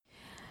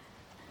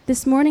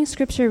This morning's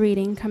scripture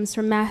reading comes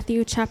from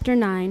Matthew chapter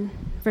 9,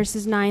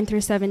 verses 9 through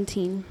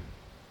 17.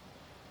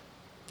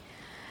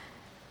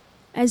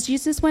 As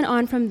Jesus went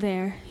on from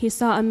there, he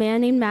saw a man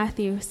named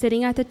Matthew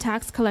sitting at the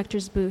tax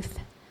collector's booth.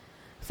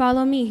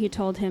 "Follow me," he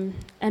told him,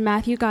 and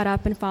Matthew got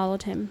up and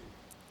followed him.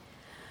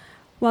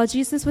 While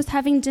Jesus was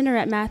having dinner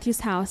at Matthew's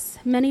house,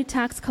 many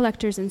tax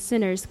collectors and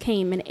sinners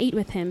came and ate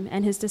with him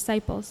and his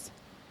disciples.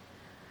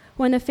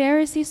 When the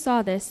Pharisees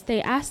saw this, they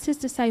asked his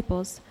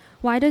disciples,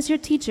 "Why does your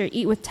teacher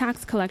eat with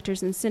tax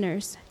collectors and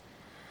sinners?"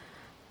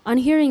 On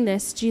hearing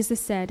this, Jesus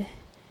said,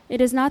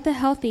 "It is not the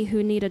healthy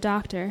who need a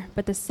doctor,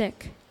 but the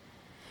sick.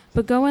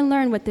 But go and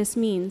learn what this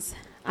means.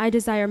 I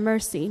desire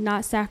mercy,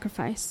 not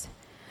sacrifice.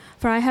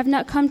 For I have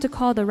not come to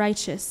call the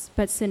righteous,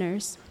 but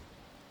sinners."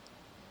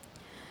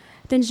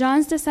 Then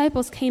John's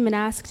disciples came and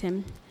asked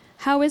him,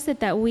 "How is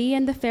it that we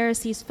and the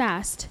Pharisees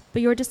fast,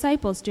 but your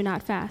disciples do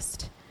not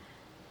fast?"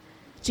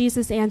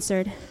 Jesus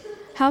answered,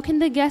 "How can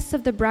the guests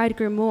of the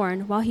bridegroom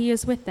mourn while he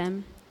is with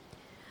them?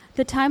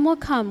 The time will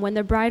come when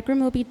the bridegroom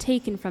will be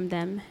taken from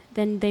them,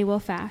 then they will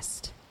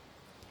fast.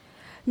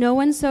 No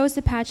one sews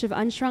a patch of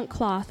unshrunk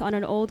cloth on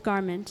an old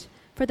garment,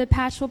 for the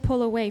patch will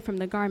pull away from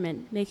the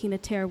garment, making the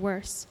tear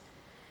worse.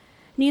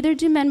 Neither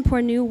do men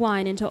pour new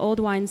wine into old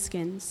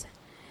wineskins.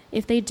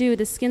 If they do,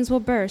 the skins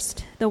will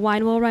burst, the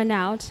wine will run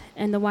out,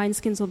 and the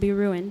wineskins will be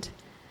ruined.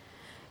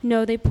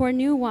 No, they pour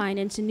new wine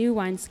into new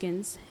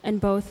wineskins,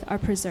 and both are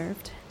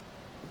preserved."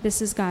 This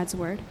is God's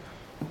word.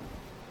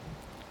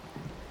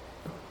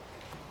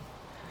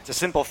 It's a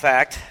simple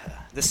fact.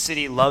 This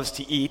city loves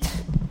to eat.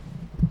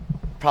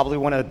 Probably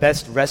one of the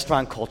best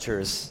restaurant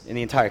cultures in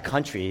the entire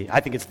country. I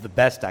think it's the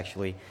best,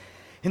 actually.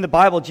 In the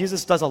Bible,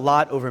 Jesus does a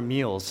lot over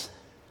meals.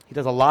 He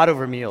does a lot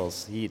over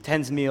meals. He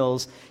attends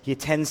meals. He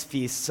attends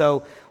feasts.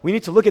 So we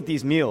need to look at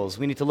these meals.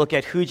 We need to look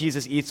at who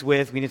Jesus eats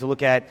with. We need to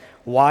look at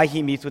why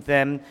he meets with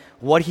them,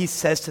 what he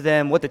says to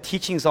them, what the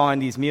teachings are in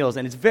these meals.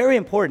 And it's very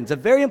important. It's a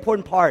very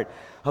important part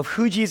of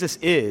who Jesus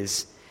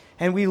is.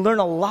 And we learn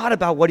a lot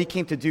about what he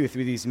came to do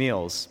through these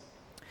meals.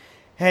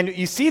 And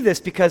you see this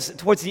because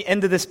towards the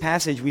end of this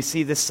passage, we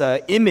see this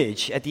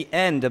image at the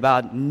end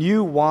about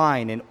new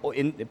wine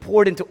and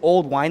poured into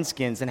old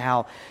wineskins and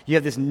how you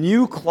have this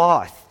new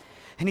cloth.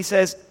 And he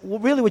says, well,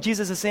 really what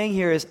Jesus is saying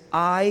here is,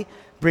 I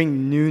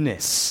bring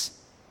newness.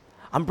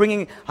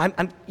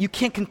 You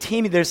can't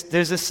contain me. There's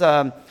this,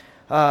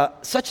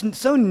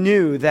 so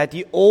new that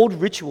the old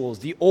rituals,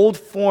 the old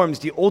forms,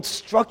 the old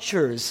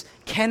structures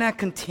cannot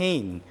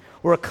contain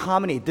or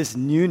accommodate this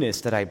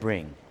newness that I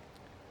bring.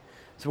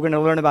 So we're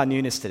going to learn about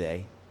newness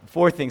today.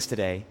 4 things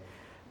today.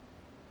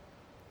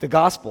 The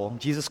gospel,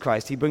 Jesus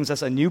Christ, he brings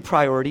us a new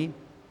priority,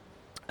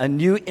 a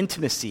new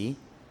intimacy.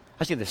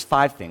 Actually, there's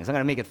 5 things. I'm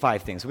going to make it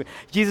 5 things.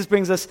 Jesus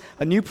brings us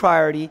a new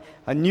priority,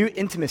 a new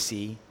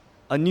intimacy,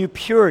 a new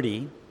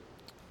purity.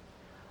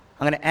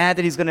 I'm going to add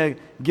that he's going to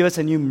give us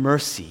a new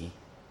mercy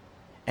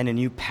and a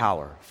new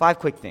power. 5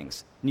 quick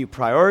things. New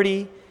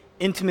priority,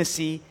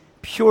 intimacy,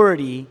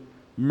 purity,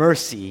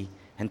 mercy,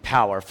 and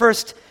power.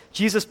 First,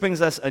 Jesus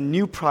brings us a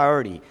new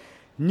priority.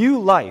 New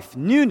life,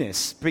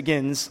 newness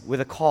begins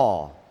with a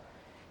call.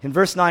 In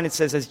verse 9 it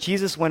says, as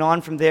Jesus went on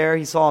from there,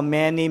 he saw a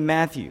man named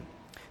Matthew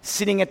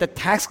sitting at the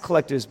tax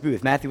collector's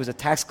booth. Matthew was a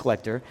tax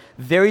collector,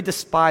 very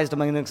despised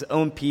among his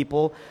own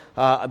people,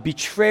 a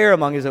betrayer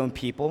among his own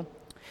people.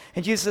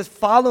 And Jesus says,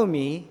 "Follow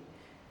me."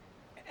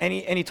 And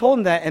he told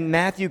him that, and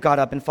Matthew got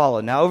up and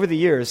followed. Now, over the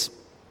years,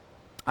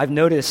 I've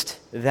noticed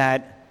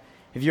that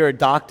if you're a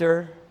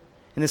doctor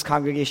in this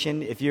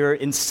congregation, if you're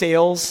in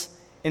sales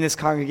in this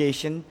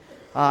congregation,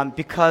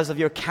 because of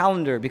your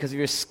calendar, because of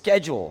your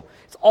schedule,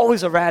 it's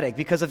always erratic,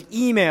 because of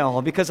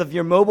email, because of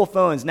your mobile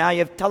phones. Now you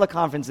have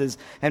teleconferences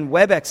and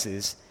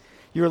WebExes.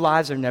 Your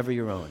lives are never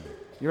your own.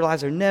 Your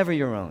lives are never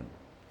your own.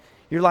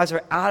 Your lives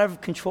are out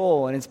of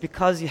control, and it's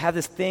because you have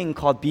this thing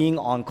called being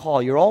on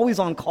call. You're always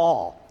on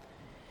call.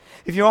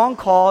 If you're on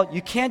call,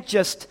 you can't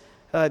just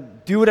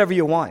do whatever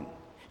you want.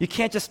 You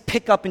can't just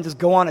pick up and just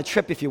go on a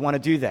trip if you want to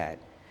do that.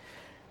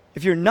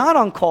 If you're not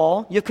on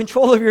call, you have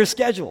control over your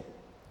schedule.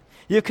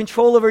 You have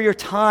control over your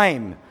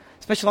time,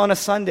 especially on a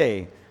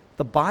Sunday.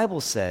 The Bible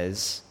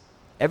says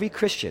every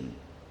Christian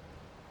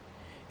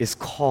is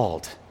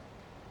called.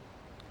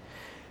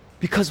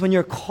 Because when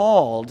you're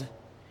called,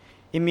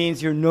 it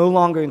means you're no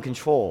longer in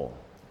control.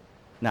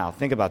 Now,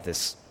 think about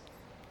this.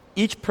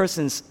 Each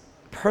person's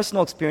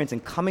personal experience in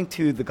coming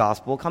to the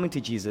gospel, coming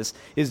to Jesus,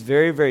 is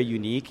very, very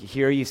unique.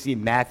 Here you see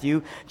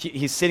Matthew.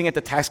 He's sitting at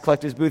the tax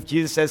collector's booth.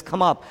 Jesus says,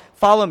 "Come up,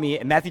 follow me."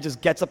 And Matthew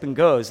just gets up and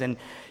goes. And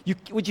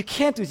what you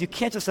can't do is you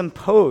can't just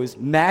impose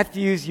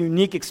Matthew's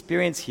unique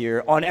experience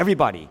here on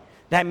everybody.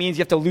 That means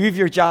you have to leave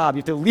your job.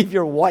 You have to leave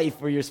your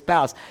wife or your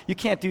spouse. You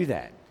can't do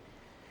that.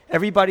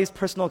 Everybody's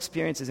personal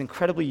experience is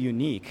incredibly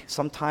unique.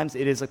 Sometimes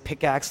it is a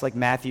pickaxe like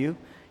Matthew.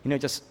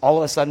 Just all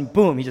of a sudden,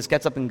 boom, he just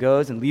gets up and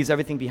goes and leaves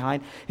everything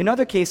behind. In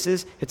other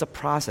cases, it's a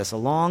process, a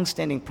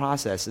long-standing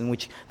process in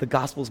which the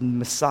gospel is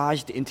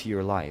massaged into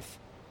your life.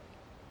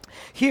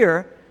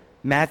 Here,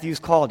 Matthew's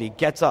called. He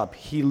gets up.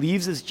 He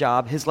leaves his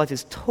job. His life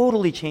is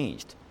totally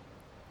changed.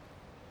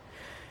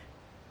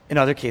 In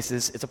other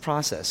cases, it's a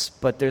process.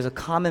 But there's a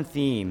common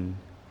theme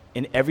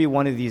in every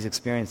one of these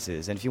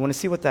experiences. And if you want to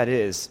see what that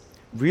is,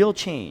 real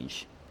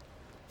change,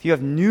 if you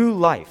have new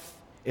life,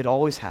 it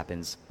always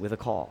happens with a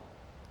call.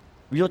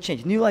 Real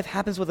change. New life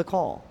happens with a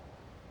call.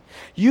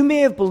 You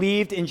may have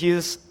believed in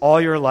Jesus all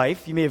your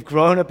life. You may have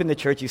grown up in the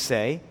church, you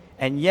say,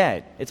 and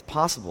yet it's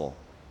possible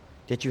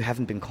that you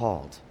haven't been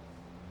called.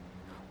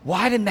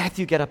 Why did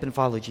Matthew get up and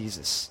follow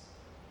Jesus?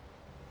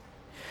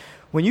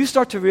 When you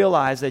start to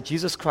realize that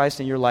Jesus Christ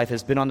in your life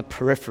has been on the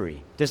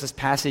periphery, there's this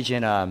passage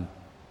in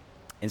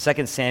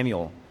 2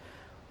 Samuel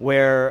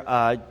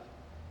where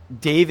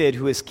David,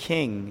 who is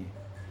king,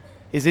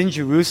 is in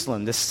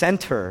Jerusalem, the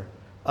center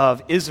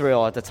of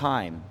Israel at the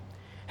time.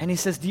 And he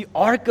says, the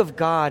ark of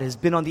God has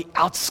been on the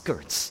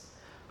outskirts.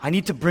 I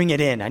need to bring it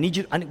in.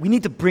 We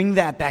need to bring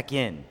that back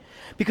in.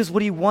 Because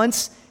what he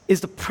wants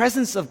is the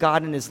presence of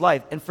God in his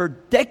life. And for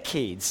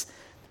decades,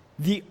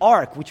 the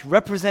ark, which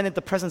represented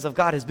the presence of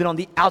God, has been on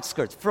the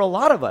outskirts. For a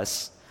lot of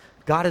us,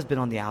 God has been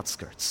on the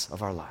outskirts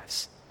of our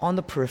lives, on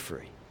the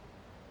periphery.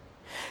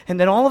 And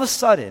then all of a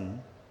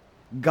sudden,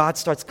 God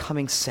starts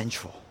coming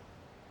central.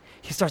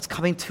 He starts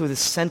coming to the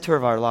center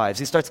of our lives.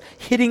 He starts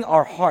hitting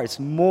our hearts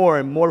more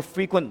and more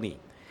frequently.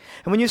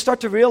 And when you start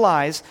to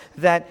realize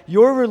that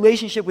your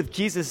relationship with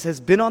Jesus has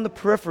been on the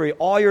periphery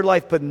all your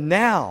life, but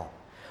now,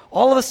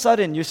 all of a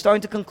sudden, you're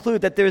starting to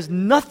conclude that there is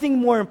nothing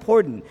more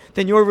important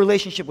than your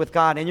relationship with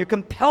God, and you're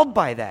compelled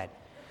by that.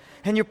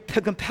 And you're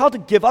compelled to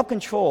give up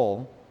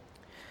control.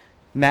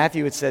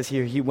 Matthew, it says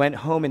here, he went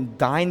home and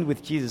dined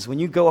with Jesus. When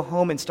you go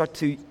home and start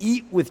to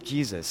eat with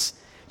Jesus,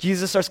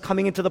 Jesus starts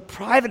coming into the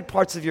private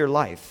parts of your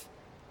life.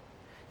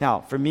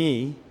 Now, for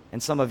me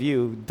and some of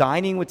you,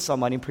 dining with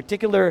someone, in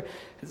particular,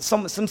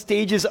 some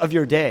stages of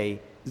your day,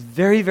 is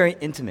very, very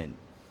intimate.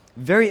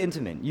 Very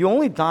intimate. You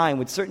only dine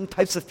with certain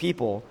types of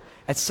people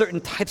at certain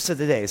types of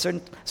the day,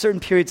 certain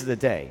periods of the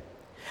day.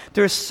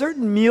 There are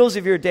certain meals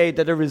of your day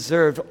that are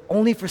reserved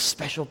only for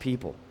special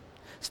people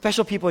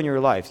in your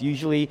life.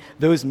 Usually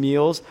those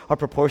meals are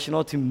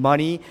proportional to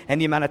money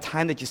and the amount of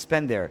time that you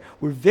spend there.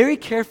 We're very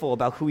careful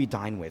about who we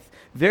dine with,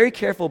 very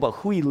careful about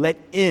who we let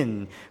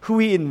in, who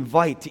we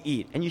invite to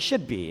eat. And you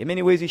should be. In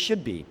many ways, you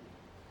should be.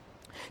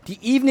 The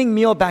evening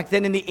meal back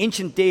then in the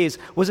ancient days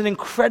was an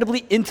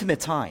incredibly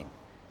intimate time.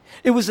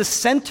 It was the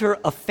center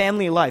of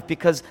family life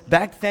because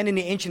back then in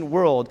the ancient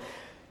world,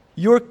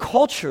 your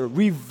culture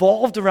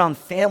revolved around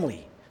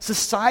family.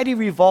 Society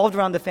revolved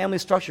around the family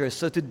structure.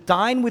 So to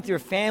dine with your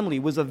family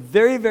was a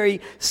very, very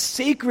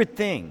sacred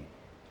thing.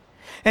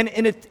 And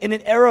in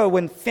an era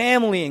when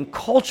family and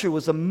culture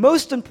was the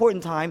most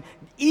important time,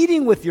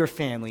 eating with your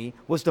family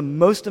was the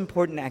most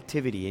important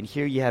activity. And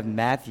here you have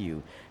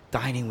Matthew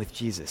dining with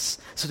Jesus.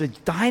 So to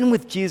dine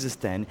with Jesus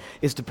then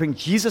is to bring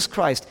Jesus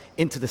Christ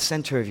into the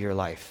center of your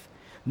life.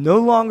 No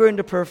longer in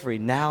the periphery,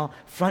 now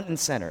front and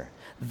center.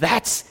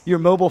 That's your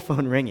mobile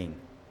phone ringing.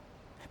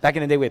 Back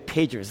in the day we had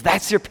pagers.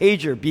 That's your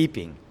pager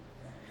beeping.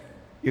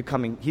 You're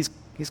coming, he's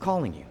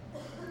calling you.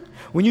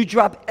 When you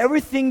drop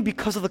everything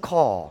because of the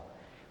call,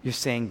 you're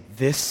saying,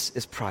 this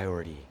is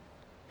priority.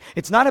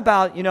 It's not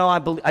about,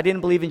 I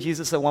didn't believe in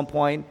Jesus at one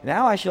point.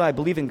 Now actually I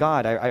believe in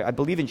God. I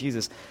believe in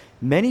Jesus.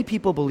 Many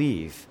people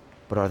believe,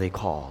 but are they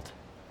called?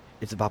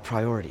 It's about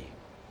priority.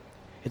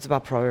 It's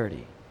about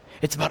priority.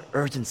 It's about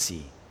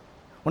urgency.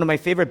 One of my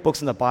favorite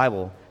books in the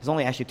Bible is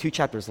only actually 2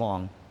 chapters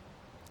long,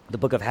 the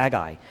book of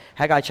Haggai.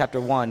 Haggai chapter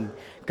 1,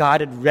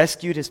 God had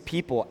rescued his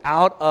people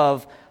out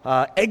of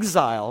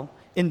exile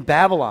in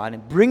Babylon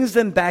and brings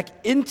them back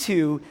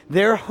into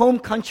their home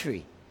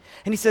country.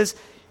 And he says,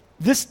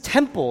 this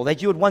temple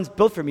that you had once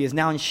built for me is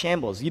now in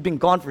shambles. You've been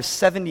gone for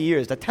 70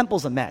 years. The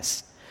temple's a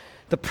mess.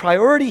 The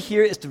priority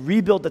here is to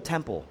rebuild the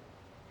temple.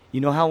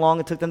 You know how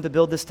long it took them to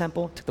build this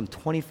temple? It took them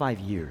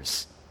 25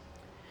 years.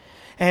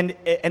 And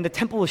the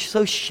temple was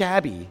so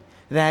shabby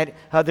that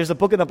there's a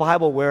book in the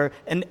Bible where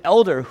an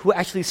elder who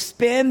actually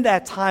spanned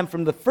that time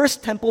from the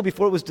first temple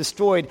before it was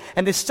destroyed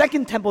and the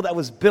second temple that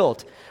was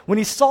built, when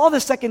he saw the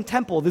second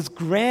temple, this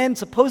grand,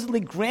 supposedly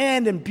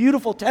grand and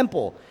beautiful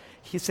temple,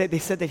 they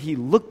said that he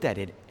looked at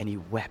it and he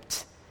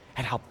wept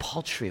at how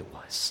paltry it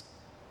was.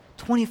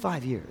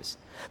 25 years.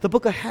 The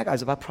book of Haggai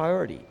is about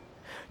priority.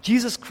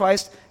 Jesus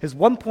Christ is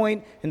one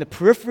point in the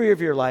periphery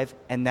of your life,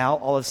 and now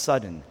all of a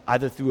sudden,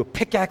 either through a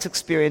pickaxe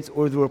experience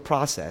or through a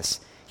process,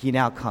 he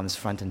now comes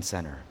front and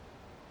center.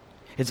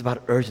 It's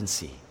about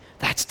urgency.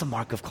 That's the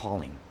mark of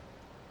calling.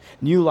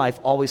 New life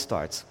always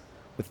starts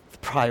with the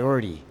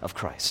priority of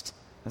Christ.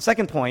 The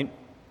second point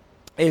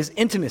is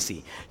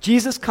intimacy.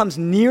 Jesus comes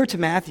near to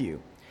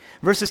Matthew.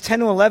 Verses 10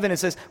 to 11, it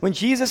says, when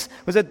Jesus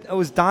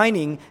was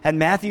dining at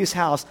Matthew's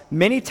house,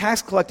 many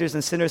tax collectors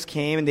and sinners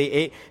came and they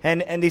ate,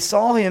 and they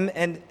saw him,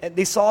 and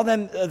they saw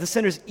them, the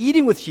sinners,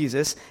 eating with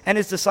Jesus and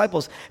his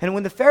disciples. And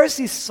when the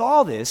Pharisees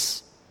saw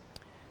this,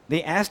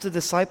 they asked the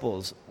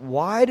disciples,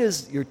 why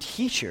does your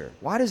teacher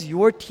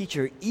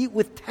eat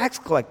with tax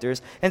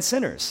collectors and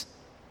sinners?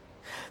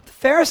 The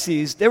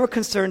Pharisees, they were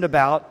concerned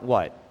about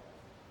what?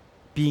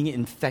 Being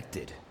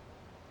infected,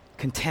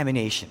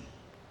 contamination.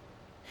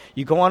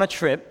 You go on a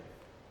trip,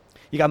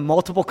 You got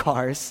multiple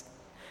cars.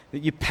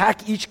 You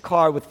pack each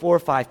car with 4 or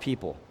 5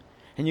 people,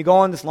 and you go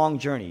on this long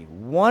journey.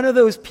 One of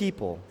those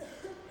people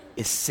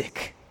is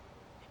sick,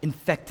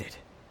 infected.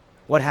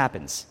 What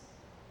happens?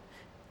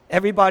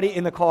 Everybody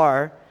in the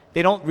car,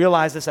 they don't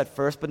realize this at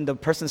first, but the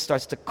person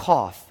starts to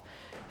cough,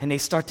 and they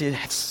start to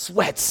have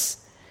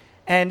sweats.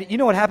 And you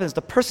know what happens?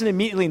 The person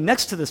immediately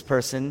next to this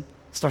person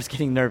starts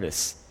getting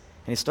nervous,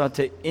 and they start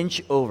to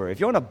inch over. If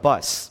you're on a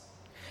bus,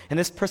 and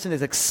this person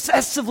is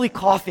excessively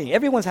coughing,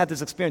 everyone's had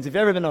this experience if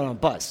you've ever been on a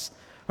bus,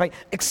 right?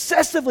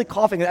 Excessively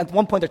coughing, and at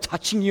one point they're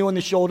touching you on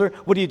the shoulder.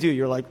 What do?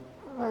 You're like,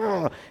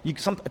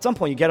 at some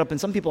point you get up, and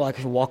some people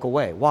actually walk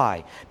away.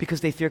 Why?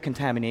 Because they fear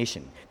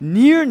contamination.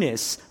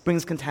 Nearness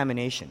brings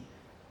contamination.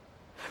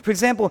 For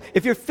example,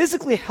 if you're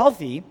physically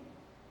healthy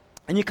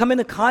and you come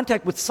into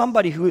contact with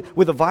somebody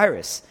with a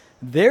virus,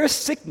 their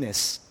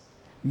sickness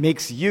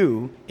makes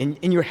you,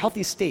 in your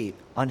healthy state,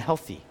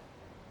 unhealthy.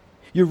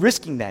 You're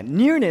risking that.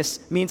 Nearness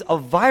means a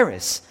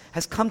virus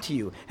has come to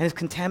you and has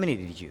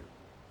contaminated you.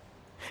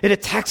 It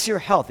attacks your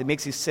health. It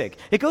makes you sick.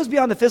 It goes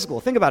beyond the physical.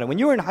 Think about it. When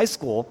you were in high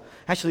school,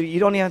 actually, you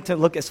don't even have to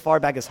look as far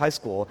back as high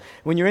school.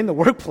 When you're in the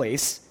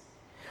workplace,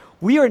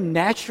 we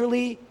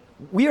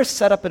are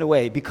set up in a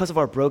way, because of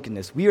our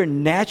brokenness, we are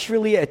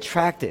naturally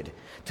attracted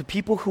to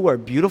people who are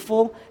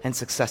beautiful and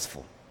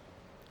successful.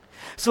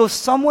 So if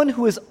someone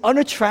who is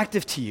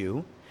unattractive to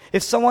you,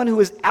 if someone who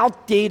is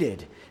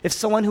outdated, if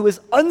someone who is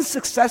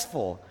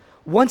unsuccessful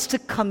wants to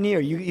come near,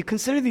 you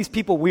consider these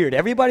people weird.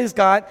 Everybody's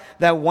got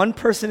that one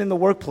person in the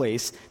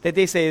workplace that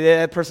they say,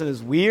 that person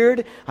is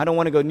weird, I don't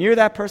want to go near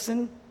that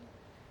person.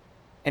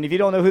 And if you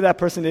don't know who that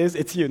person is,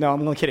 it's you. No,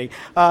 I'm only kidding.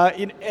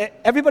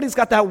 Everybody's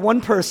got that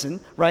one person,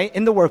 right,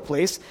 in the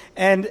workplace.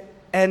 And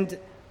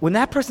when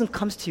that person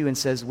comes to you and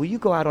says, will you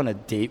go out on a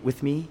date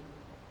with me?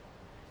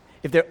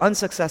 If they're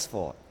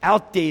unsuccessful,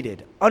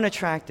 outdated,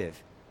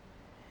 unattractive,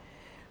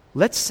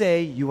 let's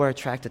say you are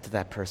attracted to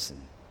that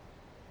person.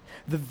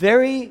 The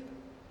very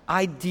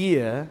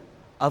idea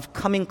of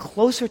coming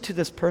closer to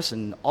this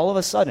person all of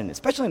a sudden,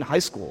 especially in high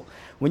school,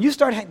 when you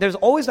start, there's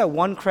always that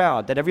one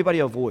crowd that everybody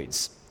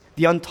avoids,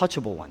 the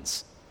untouchable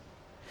ones.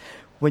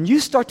 When you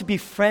start to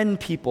befriend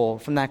people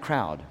from that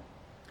crowd,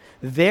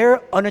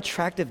 their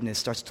unattractiveness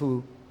starts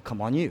to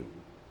come on you.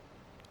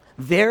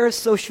 Their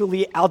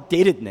socially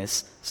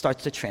outdatedness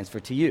starts to transfer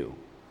to you.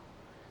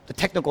 The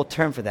technical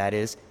term for that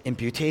is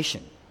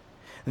imputation.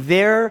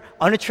 They're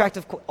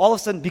unattractive, all of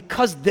a sudden,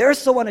 because they're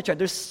so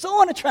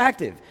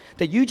unattractive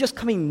that you just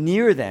coming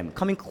near them,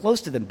 coming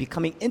close to them,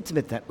 becoming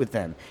intimate with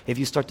them, if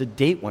you start to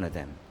date one of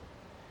them,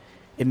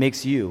 it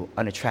makes you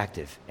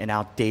unattractive and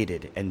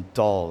outdated and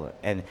dull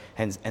and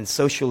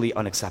socially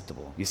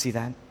unacceptable. You see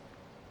that?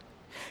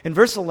 In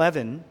verse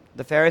 11,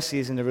 the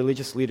Pharisees and the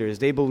religious leaders,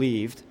 they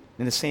believed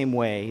in the same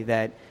way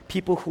that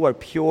people who are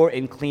pure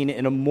and clean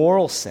in a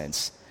moral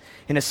sense,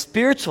 in a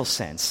spiritual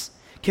sense,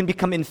 can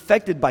become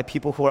infected by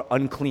people who are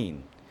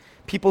unclean,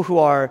 people who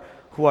are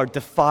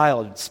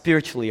defiled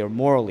spiritually or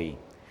morally,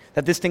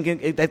 that this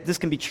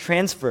can be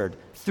transferred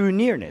through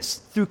nearness,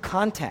 through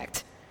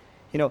contact,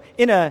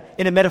 in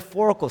a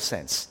metaphorical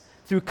sense,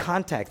 through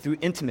contact, through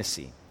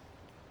intimacy.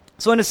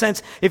 So in a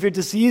sense, if you're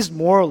diseased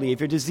morally, if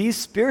you're diseased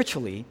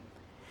spiritually,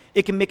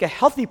 it can make a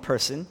healthy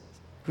person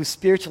who's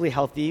spiritually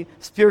healthy,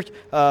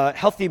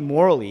 healthy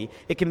morally,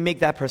 it can make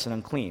that person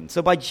unclean.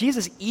 So by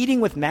Jesus eating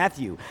with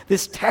Matthew,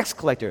 this tax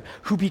collector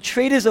who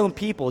betrayed his own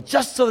people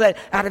just so that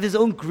out of his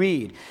own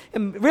greed,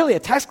 and really a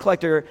tax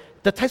collector,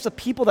 the types of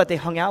people that they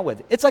hung out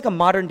with, it's like a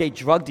modern day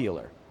drug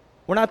dealer.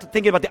 We're not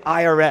thinking about the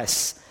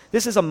IRS.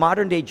 This is a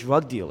modern day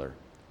drug dealer.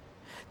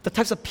 The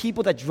types of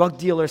people that drug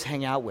dealers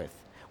hang out with,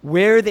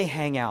 where they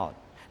hang out,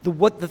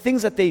 the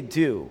things that they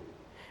do.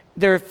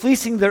 They're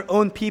fleecing their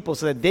own people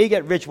so that they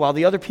get rich while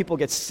the other people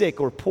get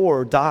sick or poor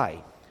or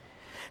die.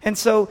 And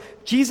so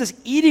Jesus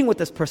eating with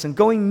this person,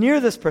 going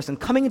near this person,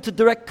 coming into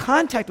direct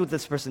contact with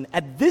this person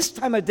at this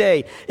time of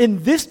day,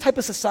 in this type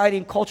of society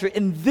and culture,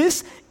 in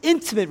this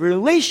intimate,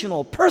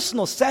 relational,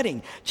 personal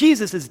setting,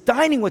 Jesus is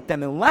dining with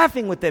them and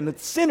laughing with them,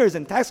 with sinners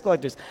and tax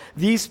collectors.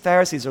 These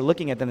Pharisees are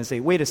looking at them and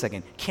say, wait a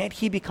second, can't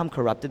he become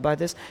corrupted by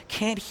this?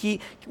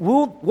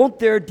 Won't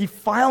their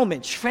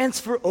defilement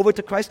transfer over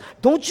to Christ?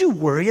 Don't you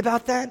worry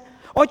about that?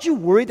 Aren't you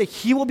worried that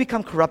he will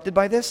become corrupted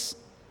by this?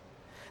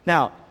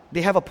 Now,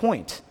 they have a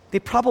point. They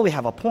probably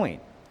have a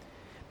point.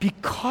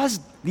 Because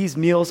these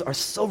meals are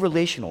so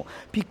relational,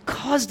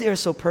 because they are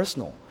so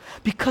personal,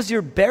 because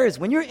you're bearers,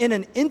 when you're in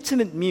an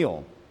intimate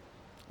meal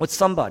with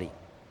somebody,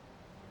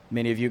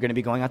 many of you are going to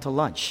be going out to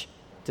lunch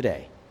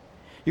today.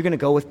 You're going to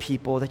go with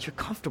people that you're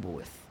comfortable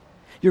with.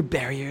 Your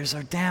barriers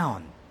are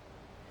down.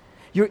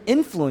 You're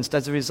influenced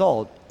as a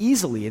result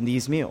easily in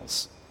these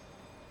meals.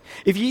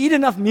 If you eat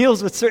enough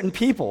meals with certain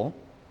people,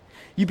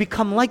 you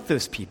become like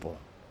those people.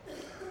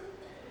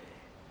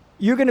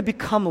 You're going to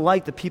become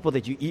like the people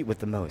that you eat with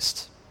the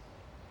most.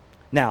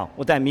 Now,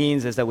 what that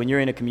means is that when you're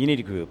in a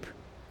community group,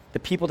 the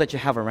people that you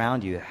have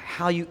around you,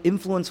 how you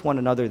influence one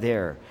another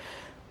there.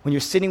 When you're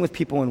sitting with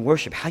people in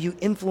worship, how you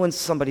influence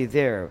somebody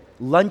there.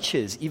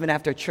 Lunches, even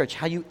after church,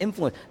 how you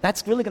influence.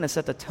 That's really going to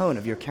set the tone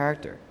of your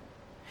character.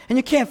 And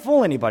you can't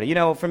fool anybody.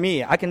 For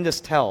me, I can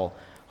just tell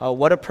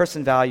what a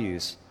person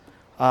values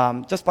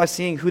just by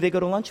seeing who they go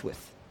to lunch with.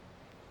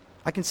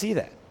 I can see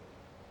that.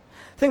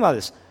 Think about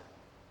this.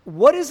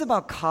 What is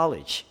about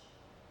college?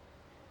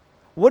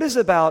 What is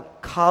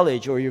about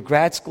college or your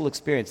grad school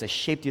experience that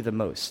shaped you the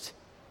most?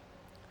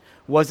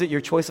 Was it your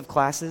choice of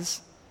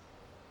classes?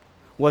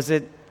 Was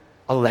it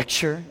a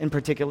lecture in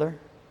particular?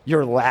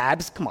 Your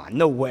labs? Come on,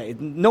 no way.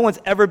 No one's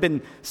ever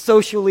been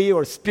socially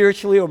or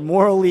spiritually or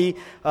morally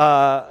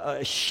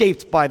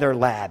shaped by their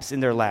labs, in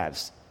their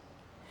labs.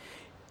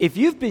 If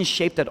you've been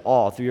shaped at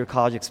all through your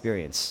college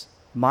experience,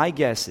 my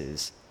guess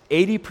is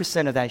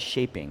 80% of that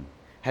shaping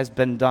has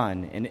been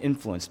done and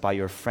influenced by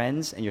your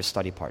friends and your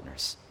study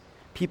partners,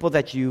 people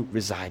that you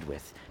reside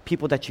with,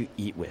 people that you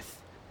eat with.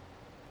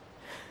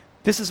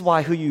 This is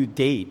why who you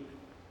date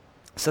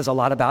says a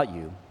lot about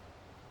you,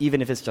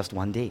 even if it's just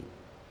one date.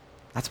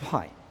 That's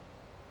why.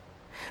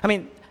 I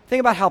mean, think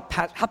about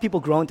how people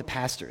grow into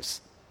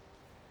pastors.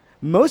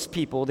 Most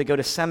people, they go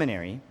to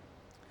seminary,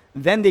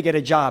 then they get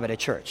a job at a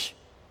church.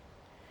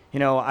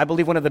 I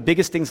believe one of the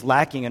biggest things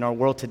lacking in our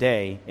world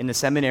today in the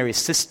seminary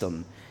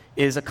system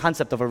is a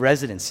concept of a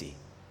residency,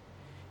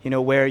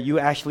 where you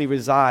actually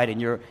reside and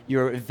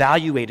you're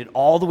evaluated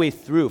all the way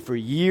through for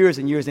years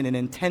and years in an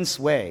intense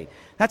way.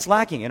 That's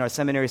lacking in our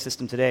seminary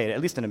system today.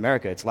 At least in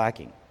America, it's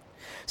lacking.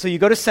 So you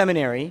go to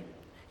seminary,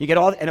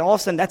 and all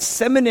of a sudden that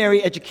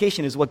seminary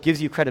education is what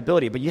gives you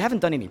credibility, but you haven't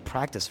done any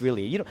practice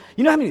really. You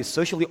know how many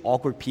socially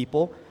awkward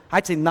people?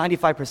 I'd say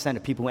 95%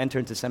 of people who enter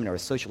into seminary are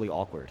socially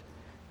awkward.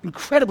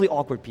 Incredibly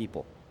awkward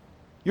people.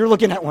 You're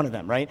looking at one of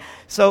them, right?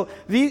 So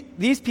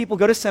these people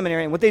go to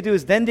seminary, and what they do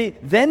is then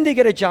they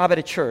get a job at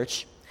a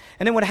church,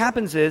 and then what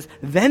happens is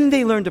then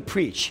they learn to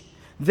preach,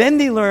 then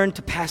they learn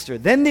to pastor,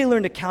 then they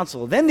learn to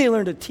counsel, then they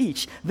learn to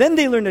teach, then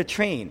they learn to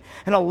train.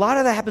 And a lot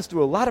of that happens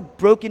through a lot of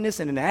brokenness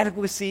and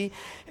inadequacy.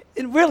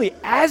 And really,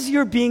 as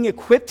you're being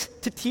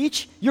equipped to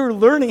teach, you're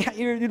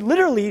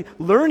literally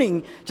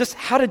learning just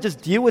how to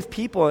just deal with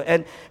people.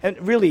 And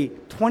really,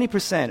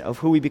 20% of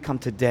who we become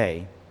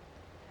today,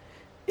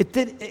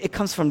 it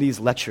comes from these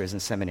lectures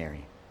in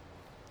seminary.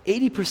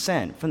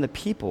 80% from the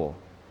people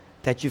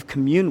that you've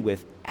communed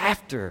with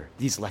after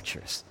these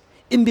lectures,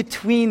 in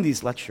between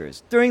these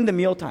lectures, during the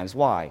meal times.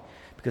 Why?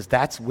 Because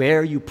that's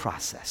where you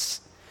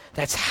process.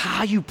 That's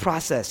how you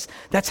process.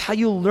 That's how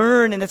you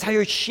learn, and that's how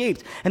you're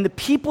shaped. And the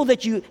people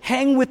that you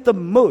hang with the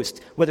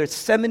most, whether it's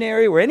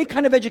seminary or any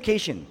kind of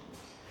education,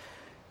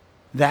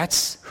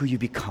 that's who you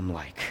become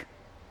like.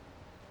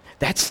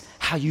 That's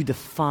how you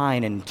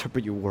define and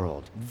interpret your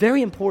world.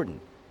 Very important.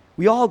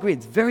 We all agree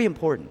it's very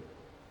important.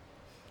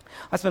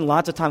 I spent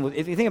lots of time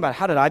if you think about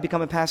how did I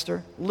become a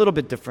pastor, a little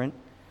bit different.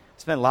 I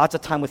spent lots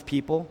of time with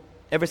people.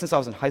 Ever since I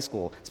was in high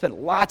school, I spent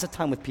lots of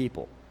time with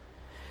people.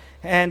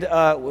 And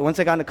once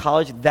I got into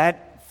college,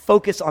 that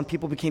focus on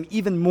people became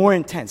even more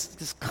intense,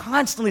 just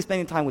constantly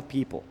spending time with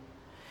people.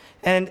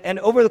 And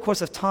over the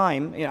course of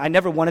time, I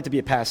never wanted to be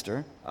a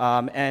pastor,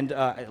 and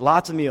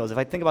lots of meals. If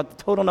I think about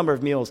the total number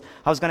of meals,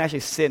 I was going to actually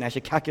sit and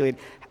actually calculate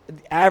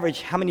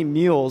average how many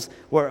meals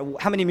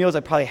I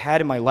probably had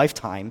in my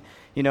lifetime,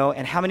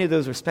 and how many of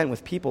those were spent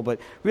with people. But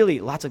really,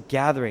 lots of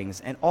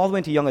gatherings, and all the way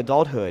into young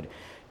adulthood,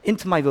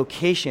 into my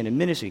vocation and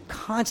ministry,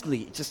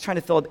 constantly just trying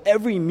to fill up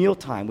every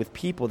mealtime with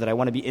people that I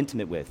want to be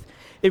intimate with.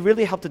 It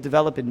really helped to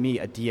develop in me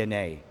a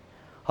DNA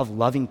of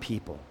loving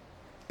people,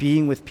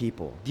 being with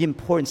people, the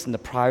importance and the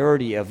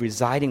priority of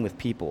residing with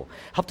people,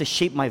 helped to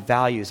shape my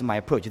values and my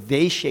approach.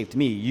 They shaped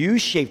me. You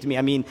shaped me.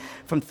 I mean,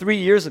 from 3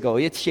 years ago,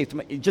 it shaped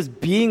me. Just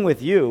being with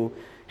you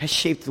has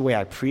shaped the way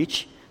I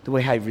preach, the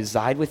way I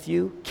reside with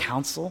you,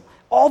 counsel,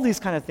 all these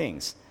kind of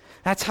things.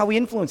 That's how we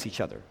influence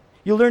each other.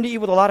 You learn to eat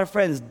with a lot of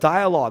friends,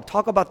 dialogue,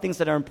 talk about things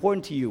that are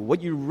important to you,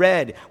 what you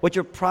read, what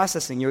you're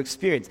processing, your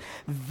experience.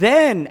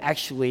 Then,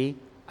 actually,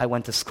 I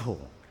went to school.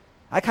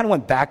 I kind of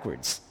went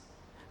backwards.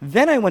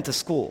 Then I went to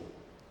school.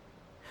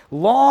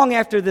 Long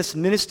after this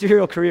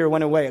ministerial career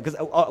went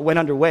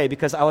underway,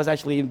 because I was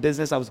actually in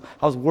business, I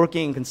was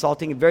working and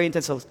consulting, very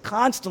intense. I was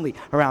constantly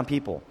around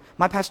people.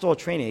 My pastoral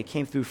training, it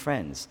came through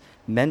friends,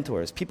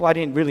 mentors, people I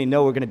didn't really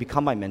know were going to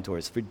become my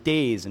mentors for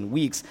days and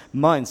weeks,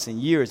 months and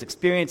years,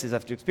 experiences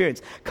after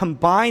experience,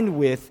 combined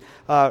with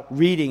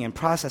reading and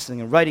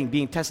processing and writing,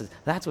 being tested.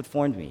 That's what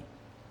formed me.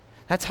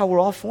 That's how we're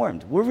all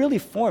formed. We're really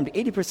formed.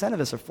 80% of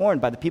us are formed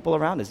by the people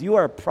around us. You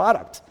are a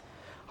product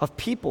of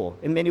people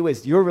in many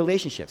ways, your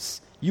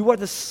relationships. You are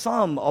the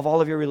sum of all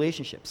of your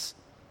relationships.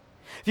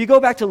 If you go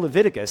back to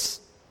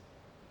Leviticus,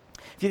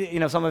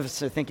 some of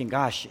us are thinking,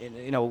 gosh,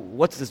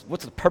 what's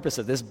the purpose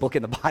of this book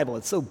in the Bible?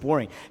 It's so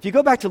boring. If you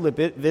go back to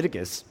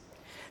Leviticus,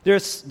 there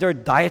are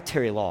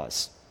dietary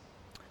laws.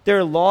 There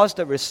are laws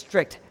that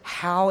restrict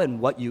how and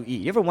what you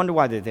eat. You ever wonder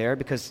why they're there?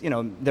 Because,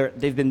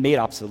 they've been made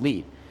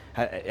obsolete.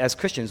 As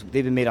Christians,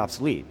 they've been made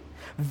obsolete.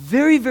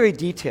 Very, very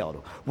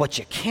detailed. What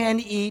you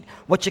can eat,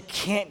 what you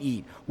can't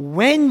eat,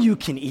 when you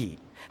can eat,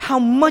 how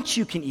much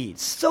you can eat.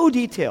 So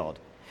detailed.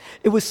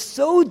 It was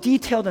so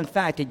detailed, in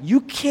fact, that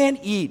you can't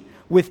eat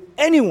with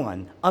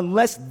anyone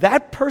unless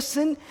that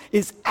person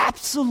is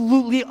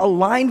absolutely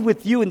aligned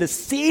with you in the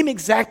same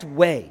exact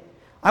way.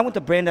 I went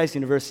to Brandeis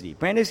University.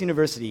 Brandeis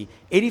University,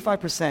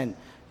 85%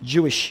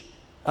 Jewish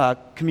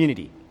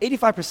community.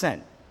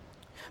 85%.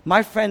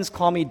 My friends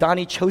call me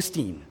Donnie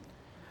Chostein,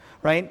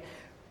 right?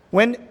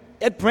 When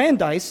at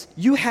Brandeis,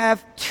 you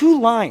have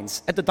two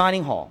lines at the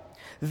dining hall.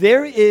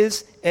 There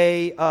is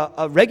a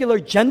regular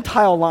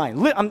Gentile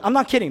line. I'm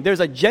not kidding. There's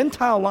a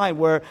Gentile line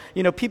where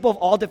people of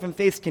all different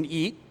faiths can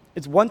eat.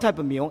 It's one type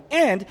of meal.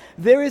 And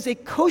there is a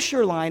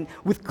kosher line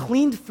with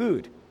cleaned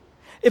food.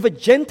 If a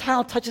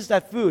Gentile touches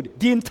that food,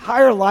 the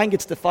entire line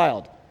gets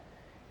defiled.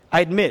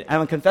 I admit,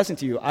 I'm confessing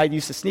to you, I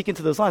used to sneak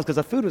into those lines because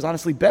the food was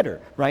honestly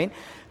better, right?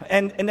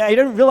 And I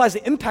didn't realize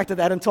the impact of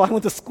that until I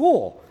went to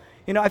school.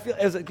 I feel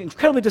it was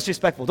incredibly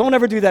disrespectful. Don't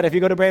ever do that if you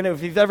go to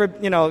Brandeis. If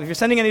you're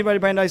sending anybody to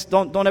Brandeis,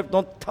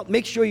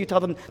 make sure you tell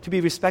them to be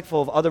respectful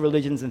of other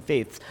religions and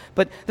faiths.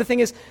 But the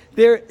thing is,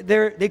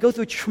 they go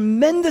through a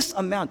tremendous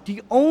amount.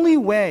 The only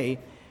way,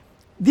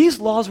 these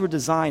laws were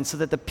designed so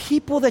that the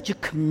people that you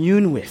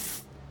commune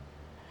with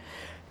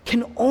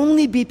can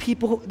only be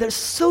people they're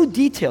so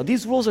detailed.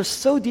 These rules are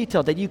so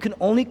detailed that you can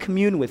only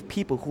commune with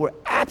people who are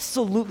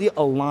absolutely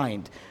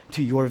aligned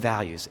to your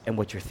values and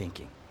what you're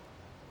thinking.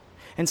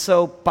 And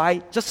so by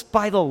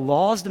the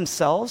laws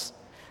themselves,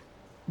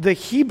 the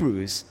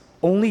Hebrews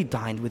only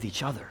dined with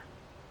each other.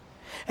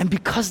 And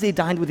because they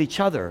dined with each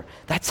other,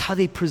 that's how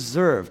they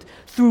preserved,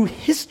 through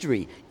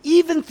history,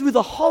 even through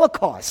the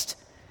Holocaust,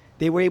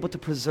 they were able to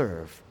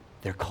preserve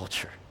their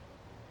culture.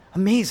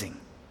 Amazing.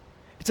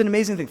 It's an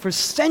amazing thing. For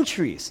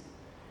centuries,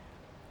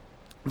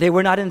 they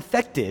were not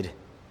infected,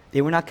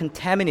 they were not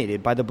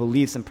contaminated by the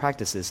beliefs and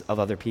practices of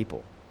other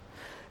people.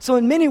 So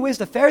in many ways,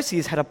 the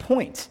Pharisees had a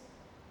point.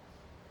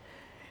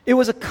 It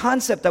was a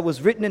concept that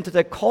was written into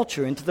their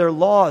culture, into their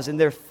laws, in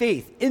their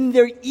faith, in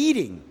their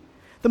eating,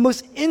 the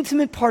most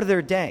intimate part of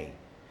their day,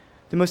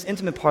 the most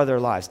intimate part of their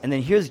lives. And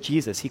then here's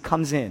Jesus. He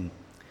comes in.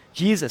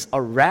 Jesus,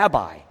 a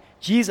rabbi.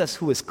 Jesus,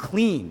 who is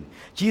clean.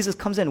 Jesus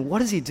comes in. What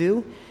does he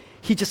do?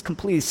 He just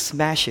completely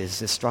smashes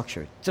this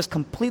structure, just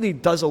completely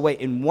does away,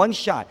 in one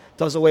shot,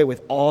 does away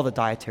with all the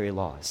dietary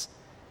laws.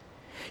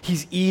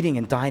 He's eating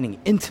and dining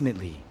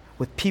intimately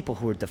with people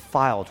who are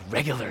defiled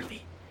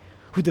regularly,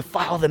 who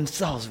defile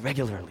themselves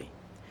regularly.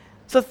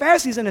 So the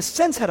Pharisees, in a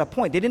sense, had a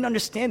point. They didn't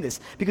understand this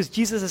because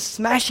Jesus is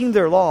smashing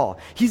their law.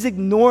 He's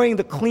ignoring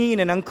the clean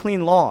and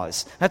unclean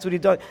laws. That's what he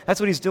does. That's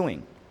what he's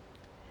doing.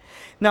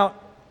 Now,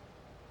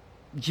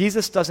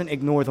 Jesus doesn't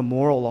ignore the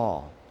moral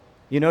law.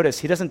 You notice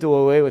he doesn't do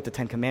away with the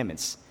Ten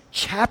Commandments.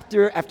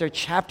 Chapter after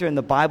chapter in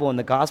the Bible and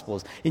the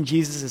Gospels, in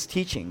Jesus'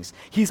 teachings,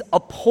 he's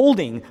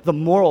upholding the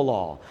moral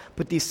law.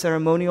 But these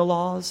ceremonial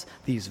laws,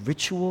 these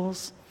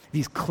rituals,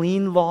 these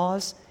clean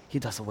laws, he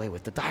does away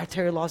with. The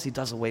dietary laws, he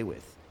does away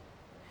with.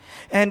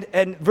 And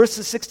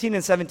verses 16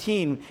 and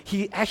 17,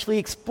 he actually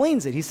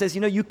explains it. He says,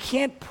 you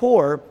can't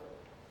pour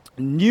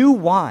new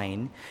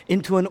wine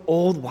into an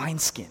old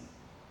wineskin.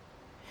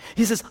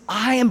 He says,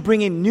 I am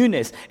bringing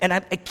newness,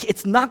 and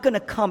it's not going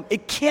to come.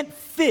 It can't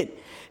fit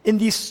in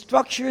these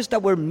structures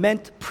that were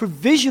meant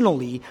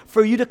provisionally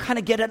for you to kind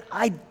of get an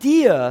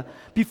idea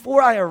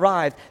before I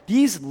arrived.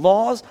 These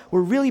laws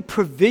were really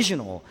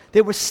provisional.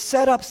 They were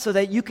set up so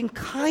that you can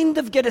kind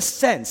of get a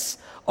sense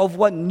of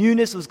what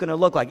newness was going to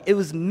look like. It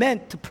was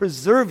meant to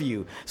preserve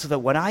you so that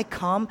when I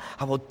come,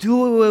 I will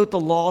do away with the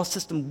law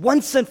system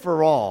once and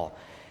for all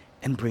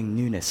and bring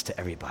newness to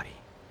everybody.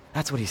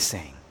 That's what he's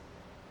saying.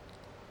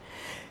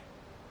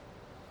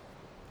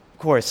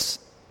 Of course,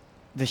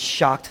 this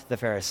shocked the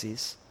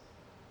Pharisees.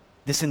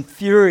 This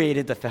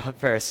infuriated the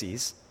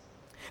Pharisees.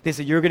 They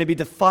said, you're going to be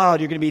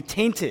defiled, you're going to be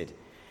tainted.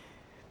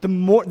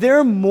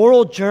 Their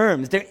moral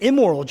germs, their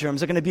immoral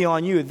germs are going to be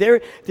on you.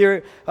 Their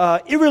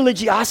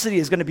irreligiosity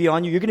is going to be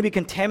on you. You're going to be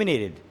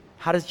contaminated.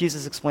 How does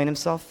Jesus explain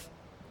himself?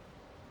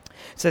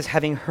 It says,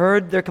 having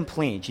heard their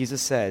complaint,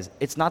 Jesus says,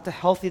 it's not the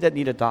healthy that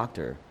need a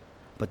doctor,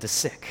 but the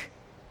sick.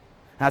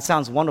 Now, that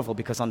sounds wonderful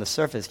because on the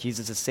surface,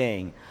 Jesus is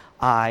saying,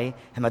 I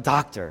am a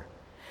doctor.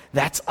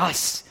 That's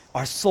us.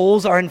 Our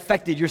souls are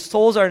infected. Your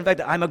souls are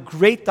infected. I'm a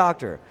great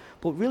doctor.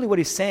 But really what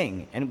he's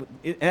saying, and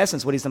in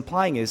essence what he's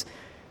implying is,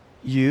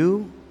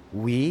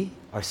 we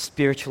are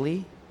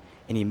spiritually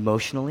and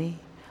emotionally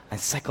and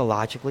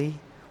psychologically,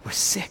 we're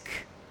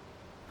sick.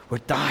 We're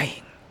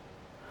dying.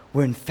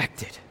 We're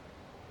infected.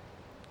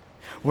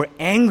 We're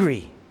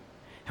angry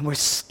and we're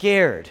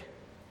scared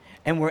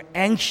and we're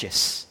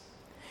anxious.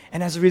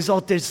 And as a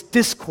result, there's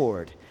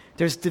discord,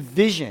 there's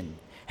division,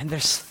 and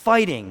there's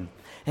fighting,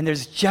 and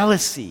there's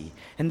jealousy,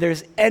 and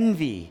there's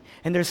envy,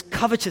 and there's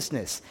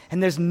covetousness,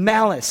 and there's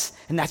malice,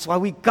 and that's why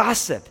we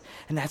gossip,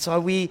 and that's why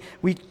we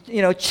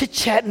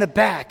chit-chat in the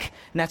back,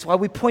 and that's why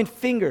we point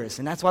fingers,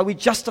 and that's why we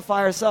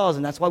justify ourselves,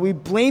 and that's why we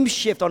blame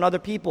shift on other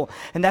people,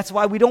 and that's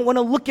why we don't want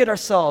to look at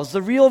ourselves,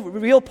 the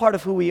real part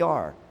of who we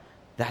are.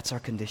 That's our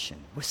condition.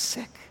 We're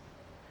sick.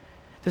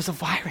 There's a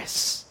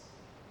virus.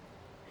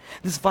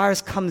 This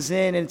virus comes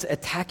in and it's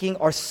attacking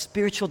our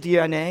spiritual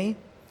DNA,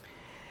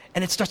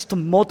 And it starts to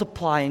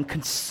multiply and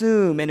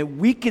consume, and it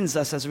weakens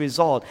us as a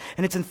result.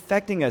 And it's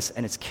infecting us,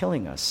 and it's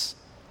killing us.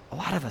 A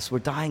lot of us, we're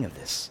dying of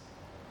this.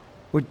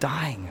 We're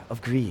dying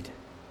of greed.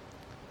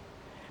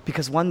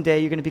 Because one day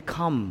you're going to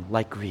become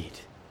like greed.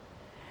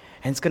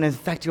 And it's going to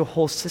infect your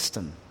whole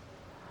system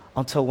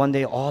until one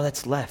day all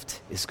that's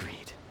left is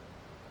greed.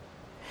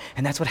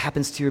 And that's what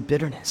happens to your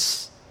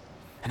bitterness.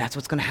 And that's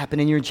what's going to happen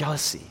in your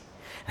jealousy.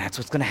 And that's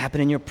what's going to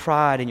happen in your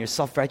pride and your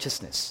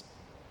self-righteousness.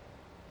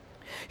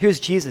 Here's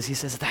Jesus. He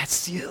says,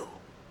 that's you.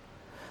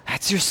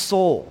 That's your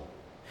soul.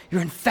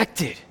 You're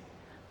infected.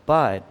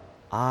 But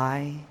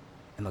I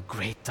am a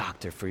great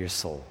doctor for your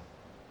soul.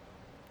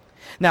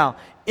 Now,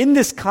 in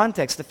this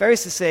context, the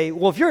Pharisees say,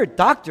 well, if you're a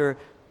doctor,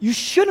 you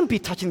shouldn't be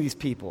touching these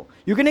people.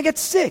 You're going to get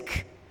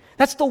sick.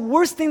 That's the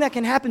worst thing that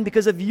can happen,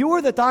 because if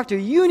you're the doctor,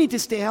 you need to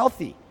stay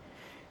healthy.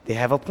 They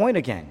have a point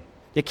again.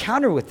 They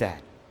counter with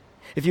that.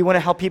 If you want to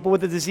help people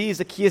with a disease,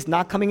 the key is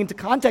not coming into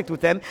contact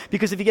with them,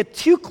 because if you get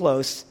too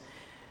close,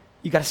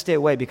 you got to stay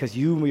away, because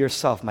you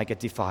yourself might get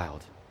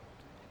defiled.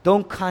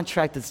 Don't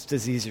contract this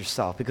disease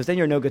yourself, because then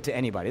you're no good to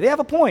anybody. They have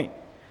a point.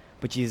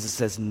 But Jesus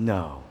says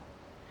no.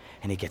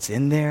 And he gets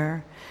in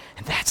there,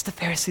 and that's the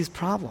Pharisees'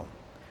 problem.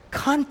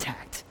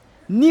 Contact,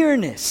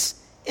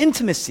 nearness,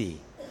 intimacy.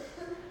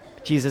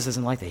 Jesus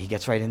isn't like that. He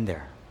gets right in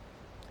there.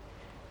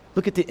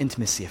 Look at the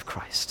intimacy of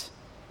Christ.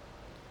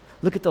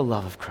 Look at the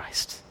love of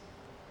Christ.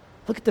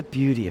 Look at the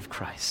beauty of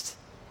Christ.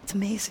 It's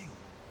amazing.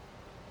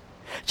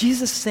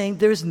 Jesus is saying,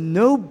 there is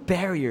no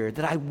barrier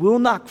that I will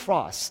not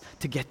cross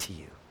to get to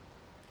you.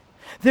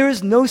 There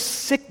is no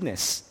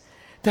sickness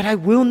that I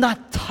will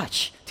not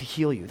touch to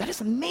heal you. That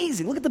is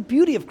amazing. Look at the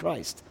beauty of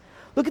Christ.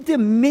 Look at the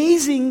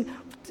amazing,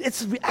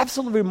 it's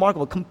absolutely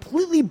remarkable,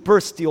 completely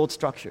bursts the old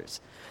structures,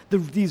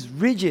 these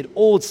rigid,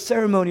 old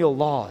ceremonial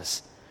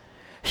laws.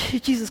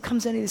 Jesus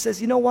comes in and he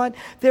says, you know what?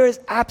 There is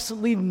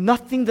absolutely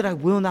nothing that I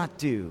will not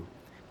do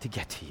to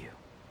get to you.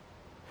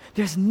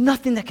 There's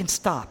nothing that can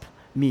stop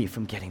me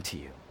from getting to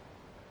you.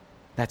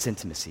 That's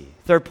intimacy.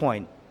 Third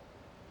point,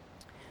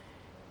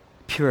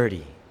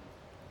 purity.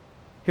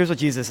 Here's what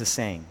Jesus is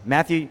saying.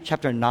 Matthew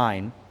chapter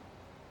 9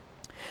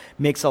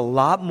 makes a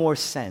lot more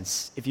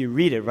sense if you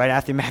read it right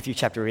after Matthew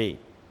chapter 8.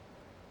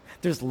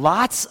 There's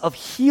lots of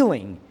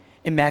healing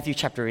in Matthew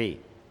chapter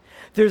 8.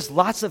 There's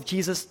lots of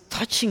Jesus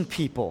touching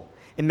people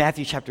in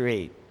Matthew chapter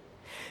 8.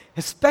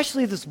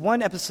 Especially this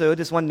one episode,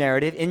 this one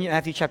narrative in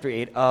Matthew chapter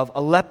 8 of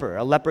a leper.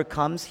 A leper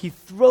comes, he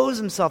throws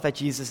himself at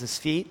Jesus'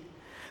 feet.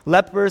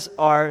 Lepers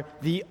are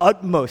the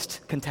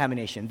utmost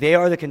contamination. They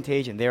are the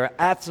contagion. They are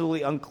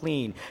absolutely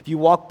unclean. If you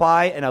walk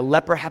by and a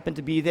leper happened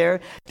to be there,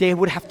 they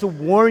would have to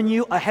warn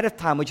you ahead of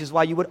time, which is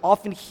why you would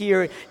often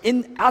hear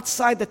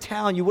outside the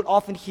town, you would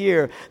often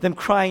hear them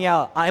crying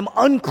out, I'm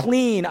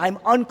unclean,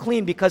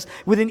 because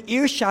within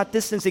earshot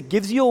distance, it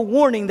gives you a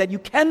warning that you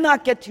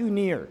cannot get too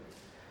near.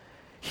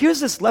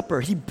 Here's this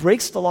leper. He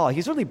breaks the law.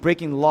 He's really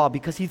breaking the law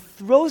because he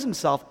throws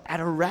himself at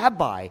a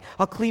rabbi,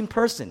 a clean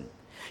person.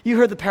 You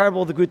heard the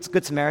parable of the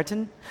Good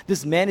Samaritan?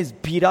 This man is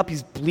beat up,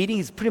 he's bleeding,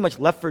 he's pretty much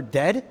left for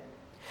dead.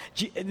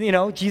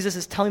 Jesus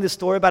is telling the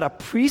story about a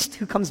priest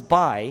who comes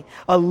by,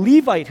 a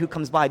Levite who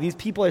comes by. These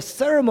people are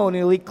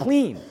ceremonially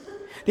clean.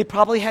 They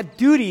probably had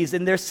duties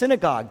in their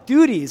synagogue,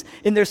 duties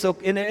in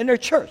their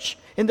church,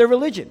 in their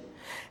religion.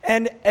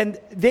 And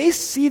they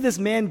see this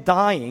man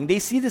dying, they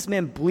see this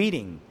man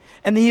bleeding.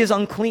 And he is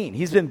unclean.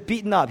 He's been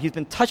beaten up. He's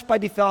been touched by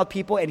defiled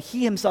people, and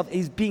he himself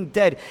is being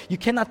dead. You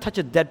cannot touch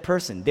a dead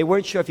person. They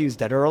weren't sure if he was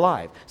dead or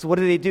alive. So what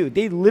do?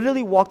 They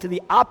literally walk to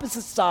the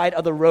opposite side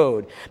of the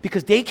road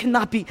because they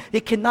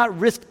cannot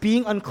risk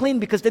being unclean,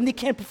 because then they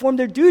can't perform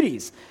their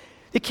duties.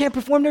 They can't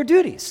perform their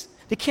duties.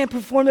 They can't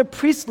perform their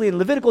priestly and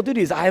Levitical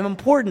duties. I am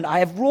important. I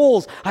have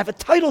roles. I have a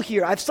title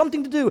here. I have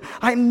something to do.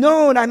 I'm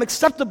known. I'm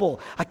acceptable.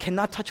 I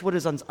cannot touch what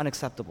is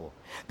unacceptable.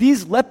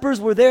 These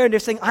lepers were there and they're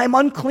saying, I'm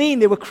unclean.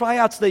 They would cry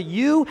out so that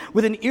you,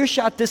 within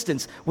earshot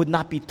distance, would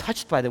not be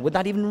touched by them, would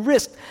not even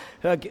risk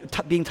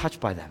being touched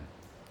by them.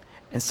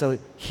 And so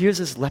here's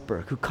this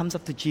leper who comes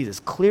up to Jesus.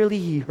 Clearly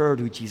he heard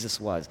who Jesus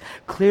was.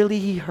 Clearly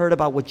he heard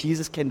about what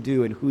Jesus can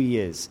do and who he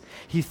is.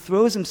 He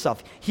throws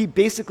himself. He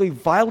basically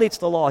violates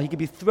the law. He could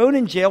be thrown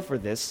in jail for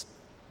this.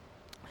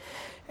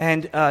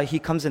 And he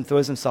comes and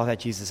throws himself at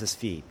Jesus'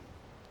 feet.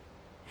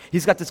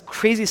 He's got this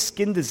crazy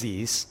skin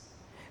disease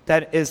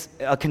that is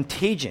a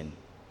contagion.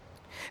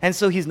 And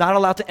so he's not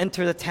allowed to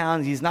enter the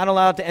town. He's not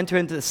allowed to enter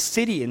into the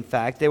city, in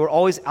fact. They were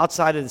always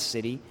outside of the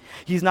city.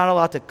 He's not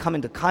allowed to come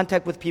into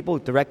contact with people,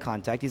 direct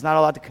contact. He's not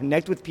allowed to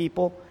connect with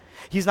people.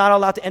 He's not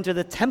allowed to enter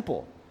the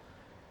temple.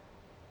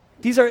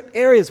 These are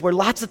areas where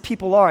lots of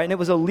people are, and it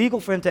was illegal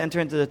for him to enter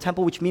into the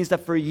temple, which means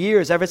that for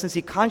years, ever since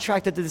he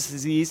contracted this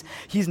disease,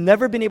 he's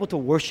never been able to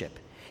worship.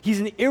 He's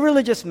an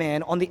irreligious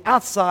man on the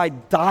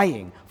outside,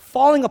 dying,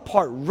 falling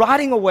apart,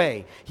 rotting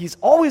away. He's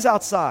always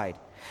outside.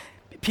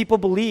 People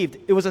believed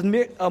it was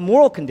a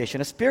moral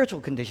condition, a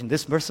spiritual condition.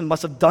 This person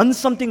must have done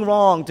something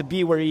wrong to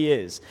be where he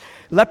is.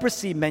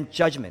 Leprosy meant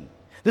judgment.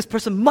 This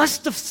person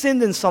must have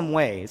sinned in some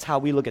way. It's how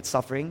we look at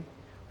suffering,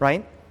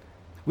 right?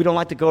 We don't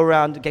like to go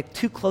around and get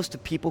too close to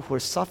people who are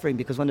suffering,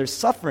 because when they're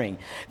suffering,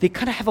 they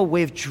kind of have a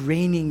way of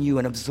draining you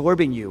and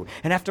absorbing you.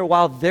 And after a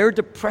while, their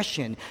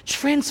depression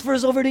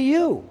transfers over to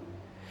you.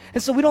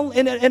 And so we don't,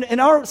 in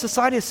our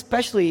society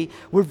especially,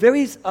 we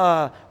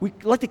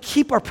like to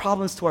keep our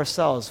problems to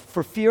ourselves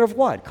for fear of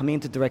what? Coming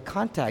into direct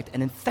contact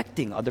and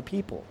infecting other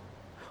people.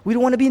 We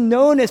don't want to be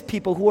known as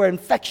people who are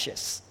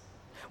infectious.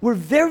 We're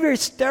very, very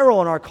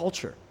sterile in our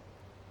culture.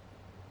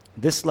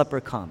 This leper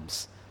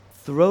comes,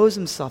 throws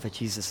himself at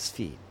Jesus'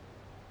 feet.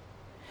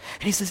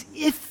 And he says,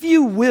 if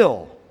you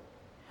will,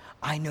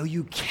 I know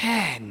you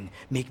can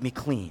make me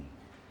clean.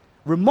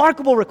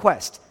 Remarkable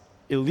request.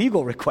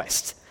 Illegal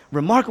request.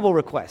 Remarkable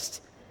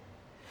request.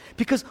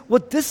 Because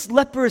what this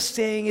leper is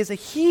saying is that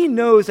he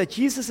knows that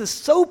Jesus is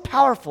so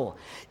powerful,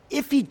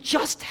 if he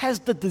just has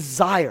the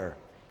desire,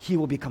 he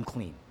will become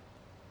clean.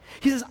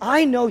 He says,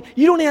 I know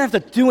you don't even have to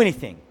do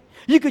anything.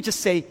 You could just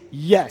say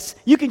yes.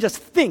 You can just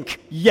think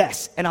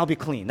yes, and I'll be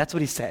clean. That's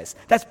what he says.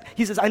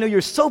 He says, I know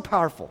you're so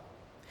powerful.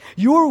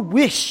 Your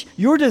wish,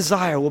 your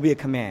desire will be a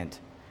command.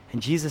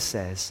 And Jesus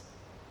says,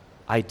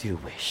 I do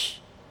wish.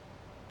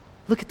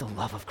 Look at the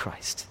love of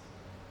Christ,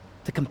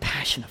 the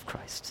compassion of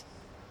Christ.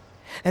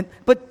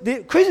 But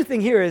the crazy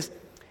thing here is,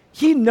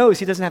 he knows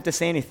he doesn't have to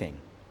say anything,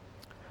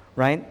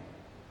 right?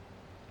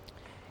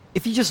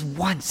 If he just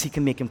wants, he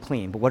can make him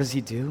clean. But what does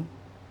he do?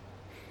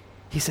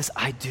 He says,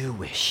 I do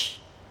wish.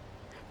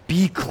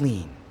 Be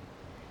clean.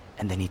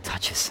 And then he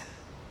touches him.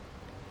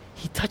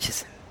 He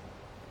touches him.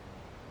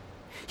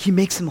 He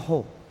makes him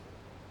whole.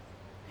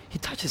 He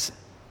touches him.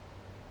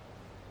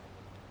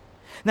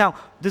 Now,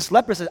 this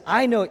leper says,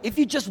 I know if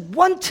you just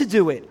want to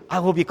do it, I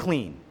will be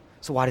clean.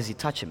 So why does he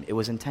touch him? It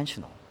was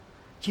intentional.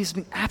 He's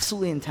being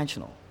absolutely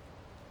intentional.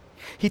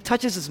 He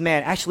touches this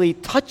man. Actually,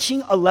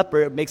 touching a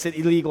leper makes it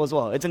illegal as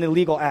well. It's an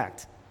illegal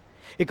act.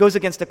 It goes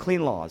against the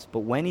clean laws. But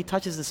when he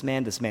touches this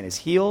man is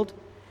healed.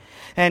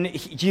 And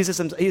Jesus,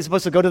 he's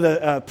supposed to go to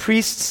the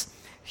priests,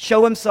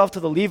 show himself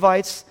to the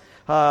Levites,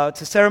 to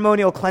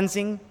ceremonial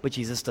cleansing. But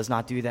Jesus does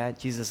not do that.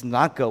 Jesus does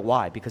not go.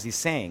 Why? Because he's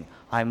saying,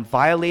 I'm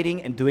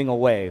violating and doing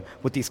away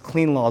with these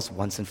clean laws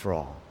once and for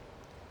all.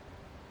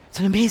 It's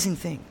an amazing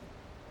thing.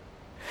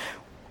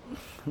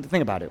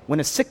 Think about it. When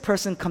a sick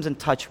person comes in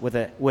touch with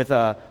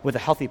a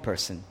healthy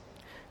person,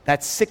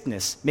 that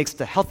sickness makes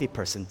the healthy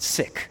person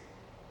sick.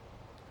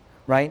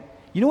 Right?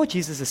 You know what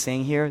Jesus is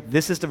saying here?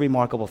 This is the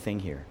remarkable thing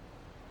here.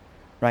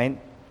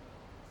 Right?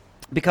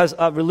 Because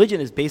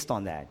religion is based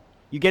on that.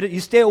 You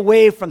stay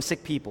away from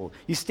sick people.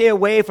 You stay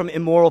away from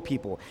immoral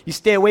people. You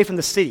stay away from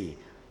the city.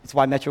 That's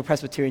why Metro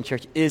Presbyterian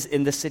Church is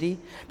in the city.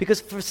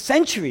 Because for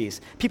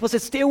centuries, people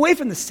said, stay away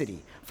from the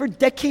city. For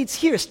decades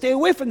here, stay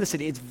away from the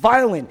city. It's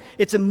violent.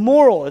 It's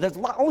immoral.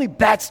 Only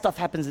bad stuff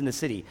happens in the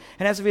city.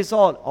 And as a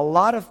result, a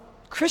lot of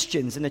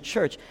Christians in the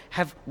church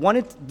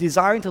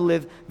desiring to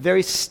live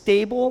very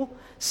stable,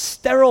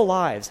 sterile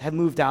lives, have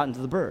moved out into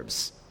the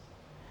burbs.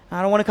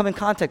 I don't want to come in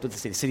contact with the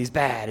city. The city's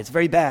bad. It's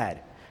very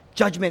bad.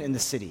 Judgment in the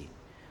city.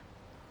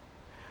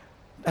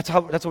 That's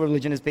what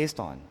religion is based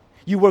on.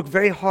 You work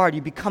very hard,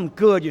 you become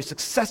good, you're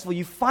successful.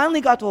 You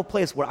finally got to a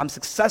place where I'm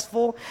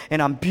successful, and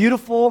I'm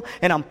beautiful,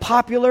 and I'm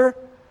popular,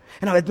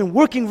 and I've been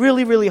working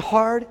really, really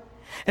hard.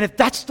 And if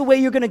that's the way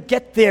you're going to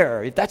get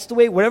there, if that's the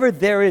way, whatever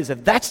there is,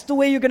 if that's the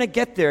way you're going to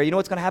get there, you know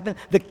what's going to happen?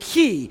 The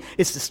key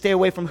is to stay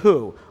away from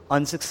who?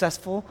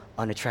 Unsuccessful,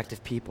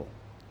 unattractive people.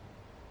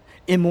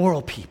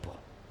 Immoral people.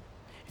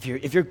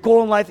 If your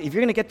goal in life, if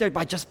you're going to get there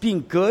by just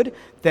being good,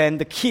 then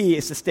the key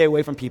is to stay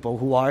away from people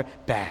who are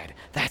bad.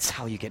 That's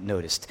how you get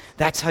noticed.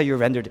 That's how you're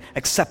rendered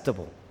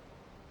acceptable.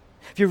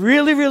 If you're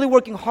really, really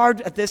working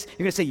hard at this, you're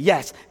going to say,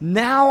 yes,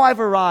 now I've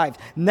arrived.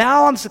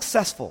 Now I'm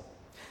successful.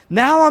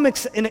 Now I'm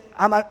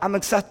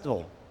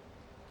acceptable.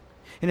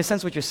 In a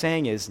sense, what you're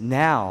saying is,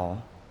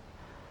 now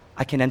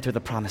I can enter the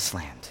promised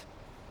land.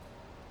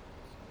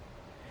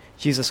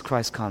 Jesus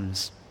Christ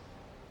comes,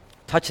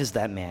 touches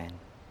that man,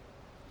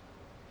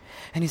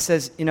 and he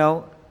says,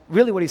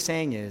 really what he's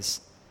saying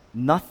is,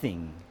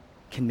 nothing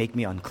can make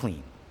me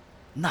unclean.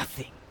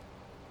 Nothing.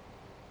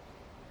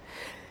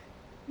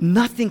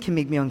 Nothing can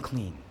make me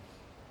unclean.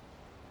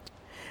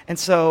 And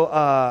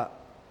so,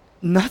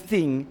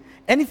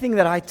 anything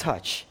that I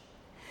touch,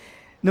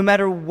 no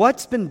matter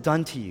what's been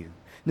done to you,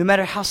 no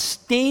matter how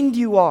stained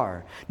you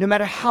are, no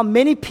matter how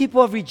many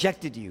people have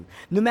rejected you,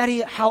 no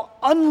matter how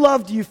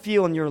unloved you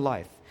feel in your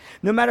life,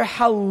 no matter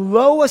how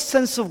low a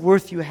sense of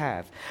worth you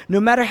have, no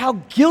matter how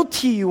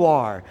guilty you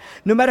are,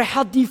 no matter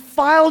how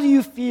defiled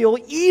you feel,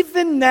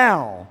 even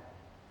now,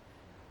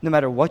 no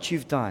matter what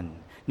you've done,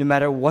 no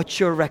matter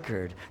what your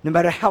record, no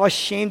matter how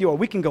ashamed you are,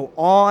 we can go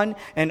on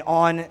and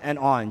on and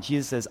on.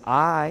 Jesus says,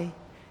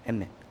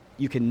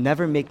 you can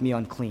never make me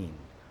unclean,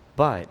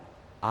 but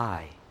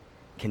I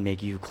can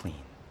make you clean.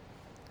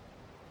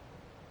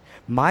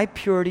 My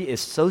purity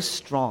is so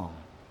strong,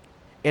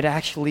 it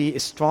actually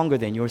is stronger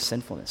than your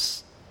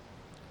sinfulness.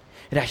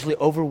 It actually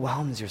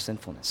overwhelms your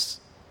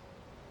sinfulness.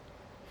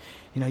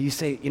 You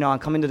say, I'm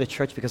coming to the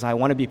church because I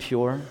want to be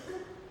pure.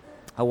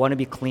 I want to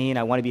be clean.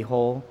 I want to be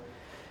whole.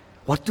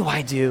 What do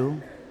I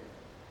do?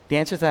 The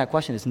answer to that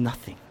question is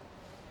nothing.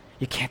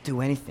 You can't do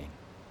anything.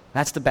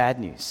 That's the bad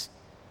news.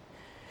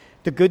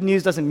 The good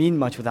news doesn't mean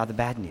much without the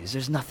bad news.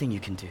 There's nothing you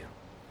can do.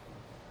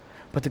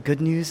 But the good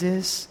news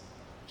is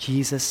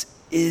Jesus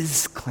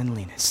is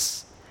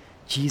cleanliness.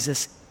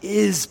 Jesus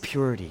is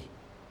purity.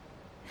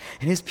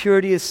 And his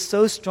purity is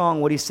so strong,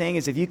 what he's saying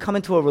is if you come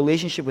into a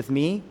relationship with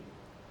me,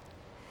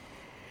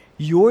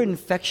 your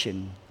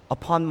infection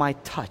upon my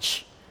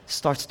touch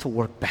starts to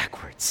work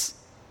backwards.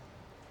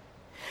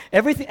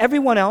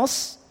 Everyone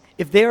else,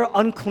 if they're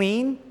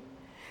unclean,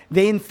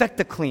 they infect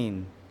the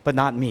clean, but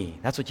not me.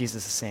 That's what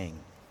Jesus is saying.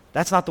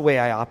 That's not the way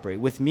I operate.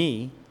 With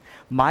me,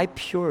 my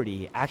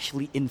purity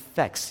actually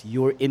infects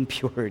your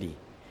impurity,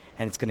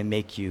 and it's going to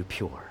make you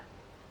pure.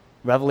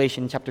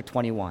 Revelation chapter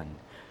 21,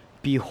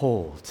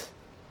 behold,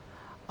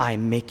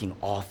 I'm making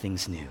all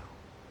things new.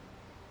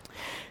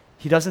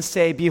 He doesn't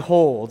say,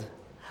 behold,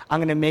 I'm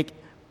going to make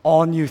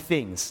all new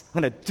things.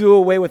 I'm going to do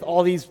away with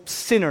all these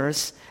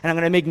sinners, and I'm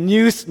going to make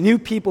new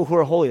people who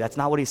are holy. That's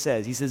not what he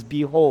says. He says,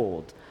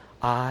 behold,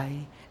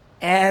 I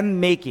am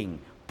making,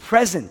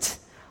 present,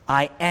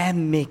 I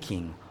am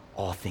making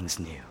all things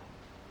new.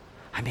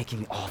 I'm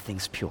making all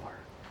things pure.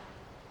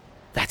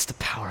 That's the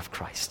power of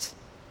Christ.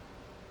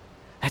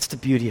 That's the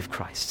beauty of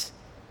Christ.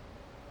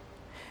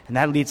 And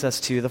that leads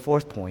us to the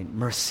fourth point,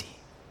 mercy.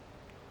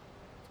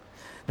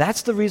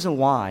 That's the reason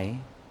why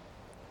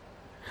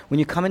when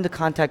you come into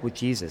contact with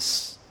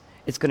Jesus,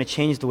 it's going to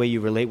change the way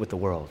you relate with the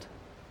world.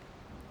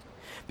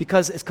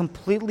 Because it's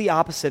completely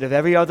opposite of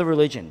every other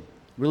religion.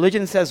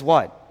 Religion says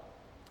what?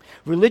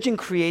 Religion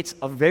creates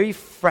a very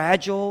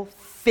fragile,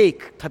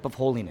 fake type of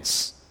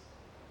holiness.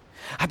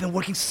 I've been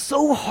working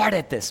so hard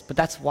at this, but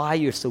that's why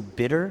you're so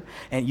bitter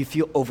and you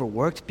feel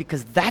overworked,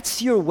 because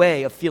that's your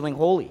way of feeling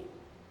holy.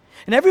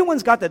 And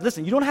everyone's got that.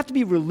 Listen, you don't have to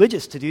be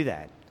religious to do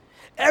that.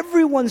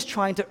 Everyone's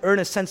trying to earn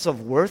a sense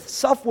of worth,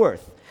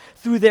 self-worth,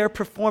 through their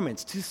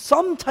performance, to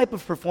some type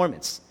of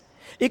performance.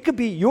 It could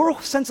be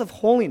your sense of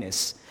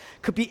holiness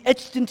could be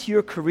etched into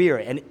your career,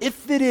 and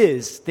if it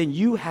is, then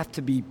you have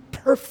to be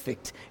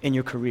perfect in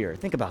your career.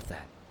 Think about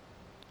that.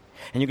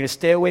 And you're going to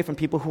stay away from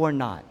people who are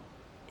not.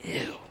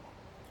 Ew.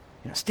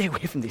 Stay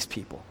away from these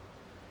people.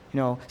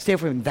 Stay away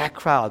from that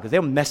crowd because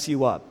they'll mess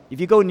you up. If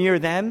you go near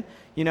them,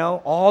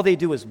 all they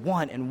do is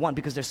one and one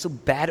because they're so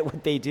bad at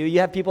what they do.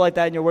 You have people like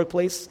that in your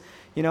workplace.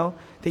 You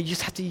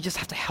just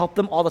have to help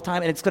them all the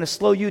time, and it's going to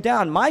slow you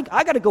down.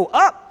 I got to go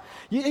up.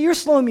 You're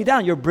slowing me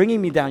down. You're bringing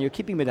me down. You're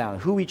keeping me down.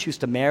 Who we choose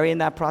to marry in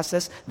that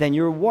process, then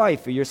your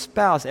wife or your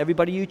spouse,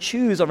 everybody you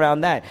choose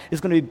around that is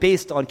going to be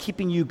based on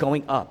keeping you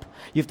going up.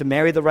 You have to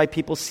marry the right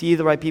people, see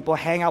the right people,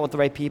 hang out with the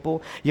right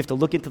people. You have to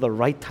look into the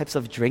right types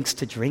of drinks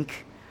to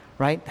drink,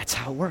 right? That's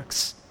how it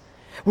works.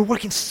 We're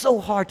working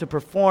so hard to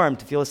perform,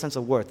 to feel a sense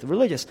of worth. The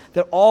religious,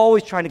 they're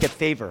always trying to get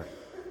favor,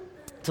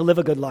 to live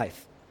a good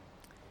life.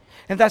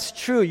 And that's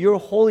true. Your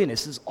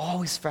holiness is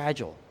always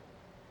fragile.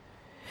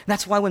 And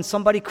that's why when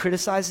somebody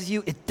criticizes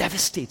you, it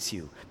devastates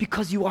you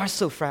because you are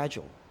so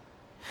fragile.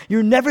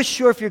 You're never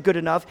sure if you're good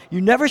enough.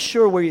 You're never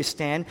sure where you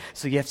stand.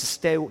 So you have to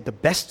stay. The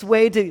best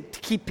way to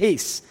keep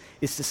pace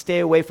is to stay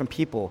away from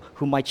people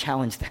who might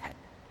challenge that.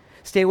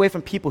 Stay away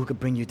from people who could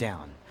bring you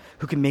down,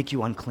 who can make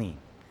you unclean.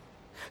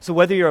 So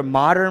whether you're a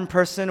modern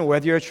person or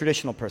whether you're a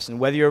traditional person,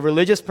 whether you're a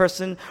religious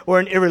person or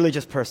an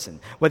irreligious person,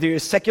 whether you're a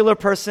secular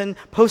person,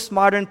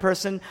 postmodern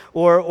person,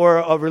 or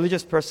a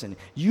religious person,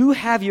 you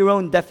have your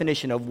own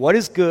definition of what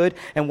is good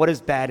and what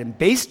is bad. And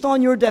based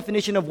on your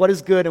definition of what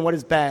is good and what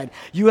is bad,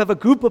 you have a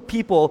group of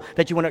people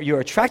that you're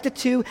attracted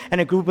to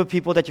and a group of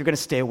people that you're going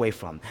to stay away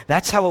from.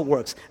 That's how it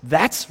works.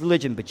 That's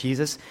religion. But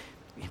Jesus,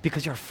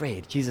 because you're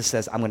afraid, Jesus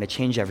says, I'm going to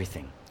change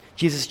everything.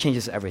 Jesus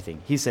changes everything.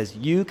 He says,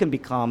 you can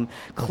become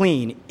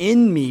clean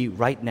in me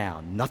right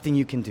now. Nothing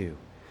you can do.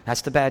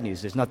 That's the bad news.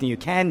 There's nothing you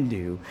can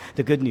do.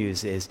 The good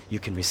news is you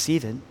can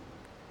receive it,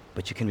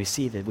 but you can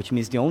receive it, which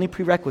means the only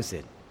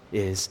prerequisite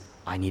is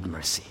I need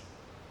mercy.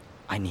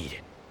 I need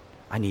it.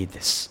 I need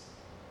this.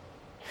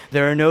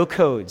 There are no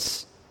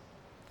codes.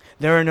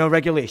 There are no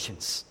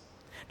regulations.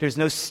 There's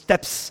no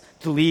steps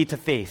to lead to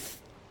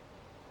faith.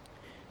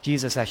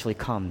 Jesus actually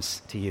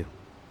comes to you.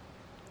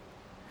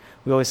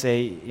 We always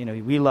say,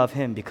 we love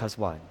him because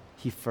what?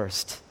 He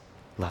first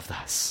loved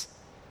us.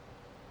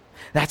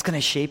 That's going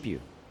to shape you.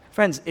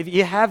 Friends, if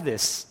you have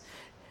this,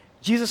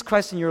 Jesus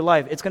Christ in your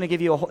life, it's going to give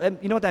you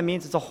you know what that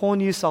means? It's a whole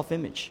new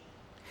self-image.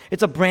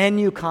 It's a brand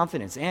new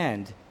confidence,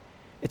 and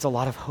it's a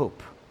lot of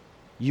hope.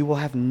 You will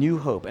have new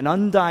hope, an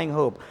undying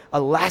hope,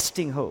 a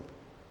lasting hope.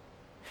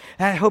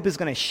 That hope is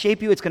going to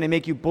shape you. It's going to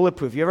make you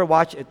bulletproof. You ever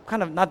watch,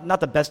 kind of not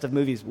the best of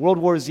movies, World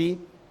War Z?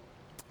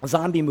 A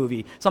zombie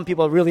movie. Some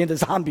people are really into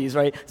zombies,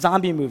 right?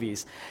 Zombie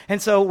movies.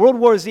 And so World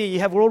War Z,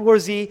 you have World War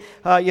Z,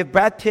 you have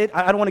Brad Pitt.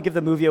 I don't want to give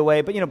the movie away,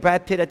 but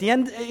Brad Pitt, at the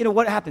end,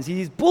 what happens?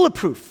 He's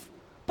bulletproof.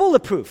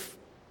 Bulletproof.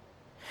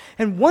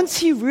 And once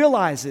he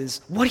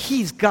realizes what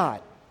he's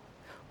got,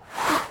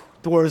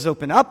 doors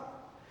open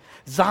up,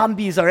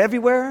 zombies are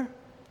everywhere,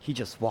 he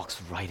just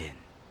walks right in.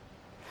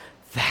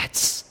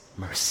 That's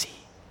mercy.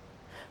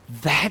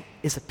 That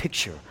is a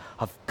picture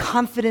of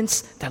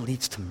confidence that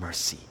leads to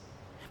mercy.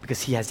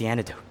 because he has the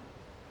antidote.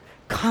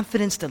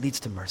 Confidence that leads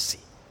to mercy.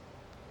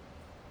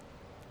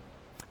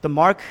 The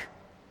mark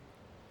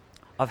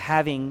of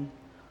having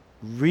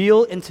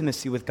real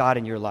intimacy with God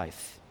in your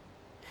life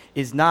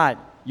is not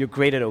you're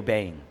great at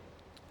obeying.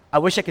 I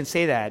wish I could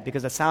say that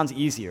because that sounds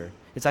easier.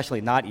 It's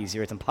actually not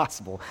easier. It's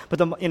impossible. But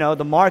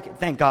the mark,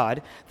 thank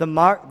God, the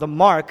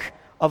mark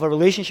of a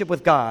relationship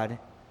with God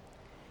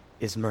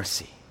is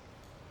mercy.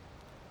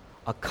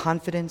 A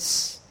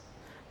confidence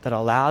that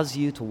allows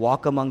you to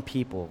walk among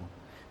people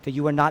that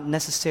you are not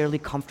necessarily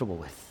comfortable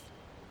with.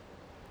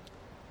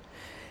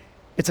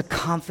 It's a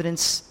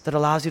confidence that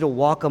allows you to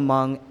walk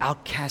among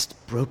outcast,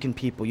 broken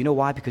people. You know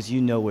why? Because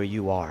you know where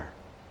you are.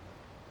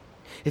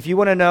 If you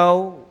want to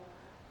know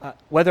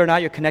whether or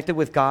not you're connected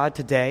with God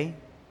today,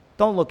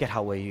 don't look at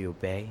how well you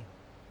obey.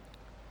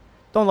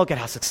 Don't look at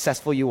how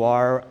successful you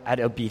are at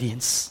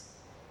obedience.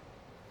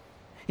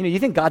 You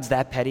think God's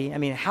that petty? I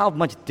mean, how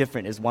much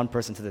different is one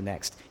person to the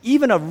next?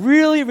 Even a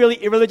really, really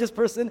irreligious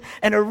person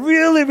and a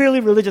really,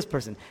 really religious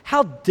person.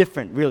 How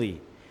different,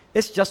 really?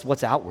 It's just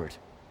what's outward.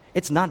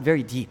 It's not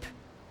very deep.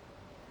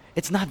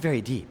 It's not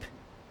very deep.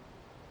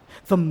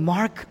 The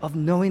mark of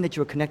knowing that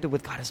you are connected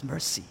with God is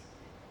mercy.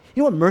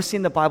 You know what mercy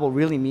in the Bible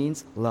really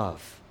means?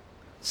 Love,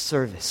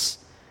 service,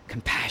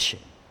 compassion.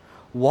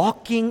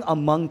 Walking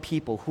among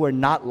people who are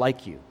not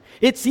like you.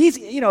 It's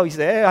easy, you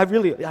say,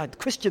 hey,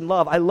 Christian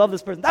love, I love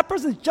this person. That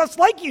person's just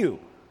like you.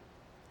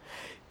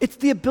 It's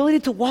the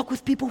ability to walk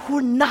with people who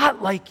are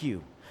not like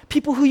you.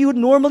 People who you would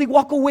normally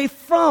walk away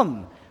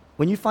from.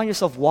 When you find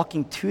yourself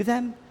walking to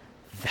them,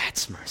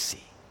 that's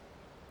mercy.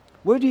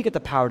 Where do you get the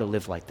power to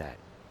live like that?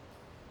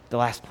 The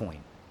last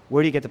point.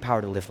 Where do you get the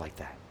power to live like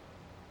that?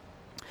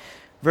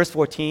 Verse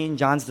 14,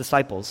 John's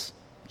disciples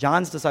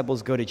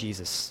go to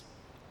Jesus.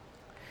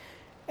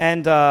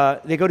 And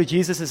they go to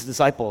Jesus'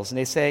 disciples and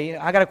they say,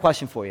 I got a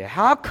question for you.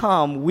 How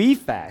come we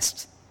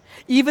fast?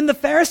 Even the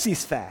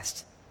Pharisees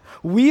fast.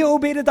 We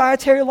obey the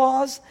dietary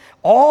laws,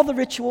 all the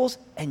rituals,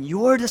 and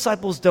your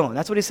disciples don't.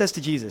 That's what he says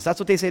to Jesus. That's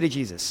what they say to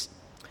Jesus.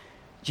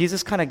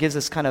 Jesus kind of gives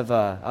us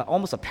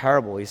almost a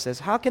parable. He says,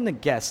 how can the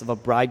guests of a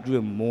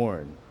bridegroom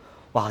mourn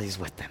while he's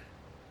with them?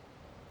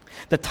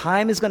 The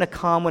time is going to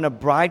come when a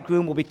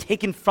bridegroom will be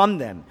taken from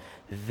them.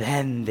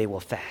 Then they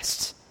will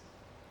fast.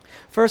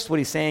 First, what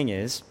he's saying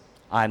is,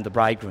 I'm the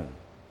bridegroom.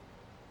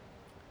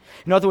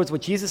 In other words,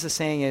 what Jesus is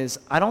saying is,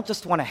 I don't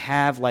just want to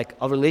have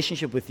a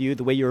relationship with you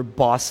the way your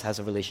boss has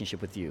a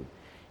relationship with you.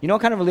 You know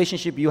what kind of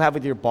relationship you have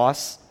with your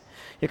boss?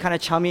 You're kind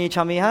of chummy,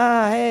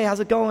 hey, how's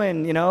it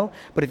going,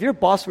 But if your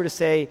boss were to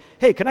say,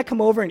 hey, can I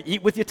come over and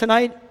eat with you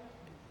tonight?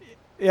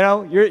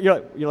 You're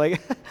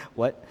like,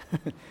 what?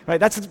 Right?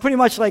 That's pretty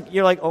much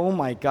you're like, oh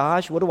my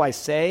gosh, what do I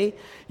say?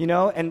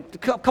 And a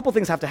couple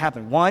things have to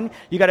happen. One,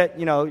 you got to,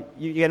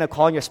 you're going to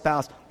call your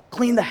spouse,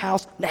 clean the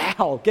house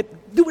now.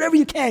 Do whatever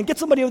you can. Get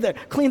somebody over there.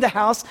 Clean the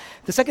house.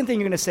 The second thing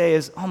you're going to say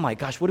is, oh my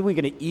gosh, what are we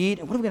going to eat?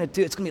 And what are we going to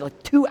do? It's going to be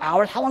 2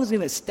 hours. How long is it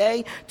going to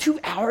stay? 2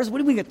 hours? What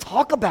are we going to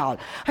talk about?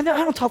 I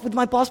don't talk with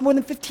my boss more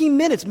than 15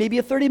 minutes, maybe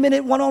a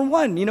 30-minute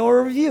one-on-one, or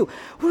a review.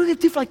 What are we going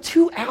to do for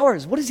 2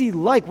 hours? What is he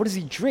like? What does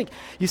he drink?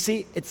 You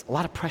see, it's a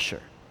lot of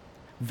pressure.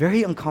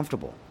 Very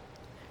uncomfortable.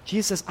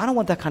 Jesus says, I don't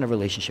want that kind of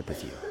relationship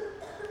with you.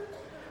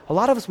 A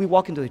lot of us, we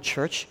walk into the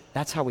church,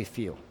 that's how we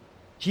feel.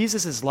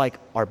 Jesus is like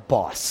our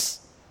boss.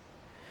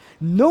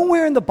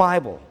 Nowhere in the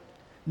Bible,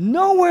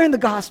 nowhere in the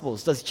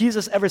Gospels does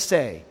Jesus ever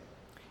say,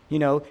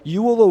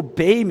 you will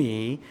obey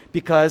me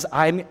because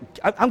I'm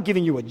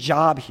giving you a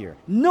job here.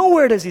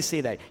 Nowhere does he say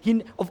that.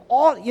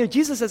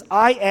 Jesus says,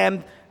 I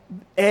am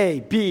A,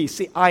 B,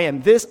 C, I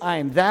am this, I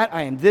am that,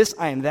 I am this,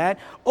 I am that,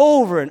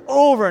 over and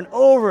over and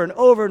over and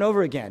over and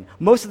over again.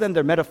 Most of them,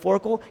 they're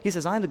metaphorical. He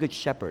says, I am the good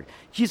shepherd.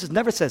 Jesus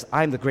never says,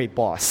 I am the great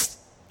boss.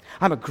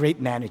 I'm a great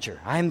manager.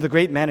 I am the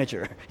great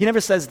manager. He never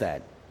says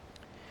that.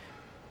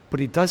 But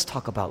he does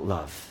talk about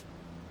love.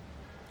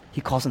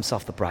 He calls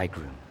himself the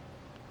bridegroom.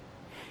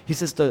 He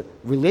says the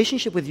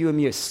relationship with you and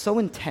me is so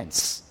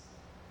intense.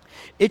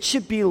 It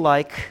should be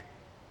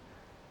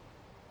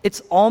it's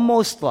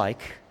almost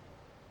like,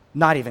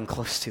 not even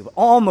close to, but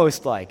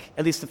almost like,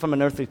 at least from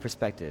an earthly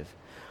perspective,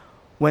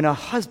 when a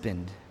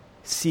husband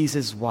sees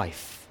his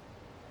wife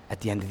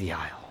at the end of the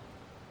aisle.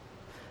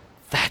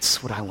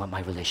 That's what I want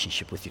my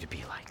relationship with you to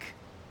be like.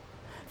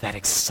 That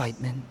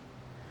excitement,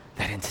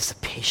 that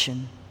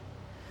anticipation,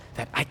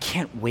 that I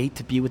can't wait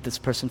to be with this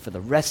person for the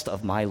rest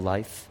of my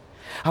life.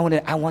 I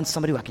want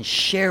somebody who I can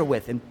share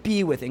with and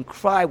be with and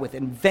cry with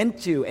and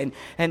vent to,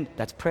 and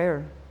that's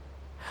prayer.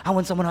 I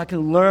want someone who I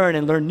can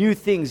learn new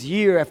things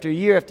year after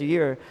year after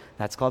year.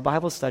 That's called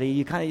Bible study.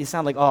 You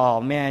sound like,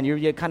 oh man,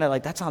 you're kind of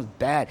like, that sounds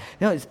bad.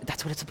 No,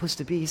 that's what it's supposed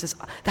to be. He says,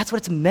 that's what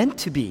it's meant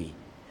to be.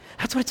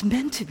 That's what it's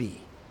meant to be.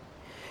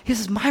 He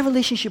says, my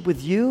relationship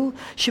with you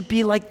should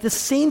be like the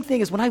same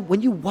thing as when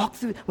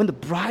the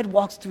bride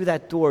walks through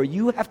that door,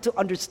 you have to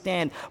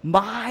understand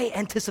my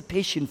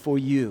anticipation for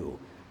you.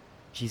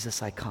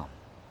 Jesus, I come.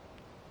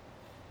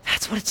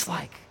 That's what it's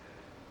like.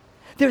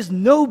 There's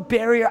no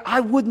barrier I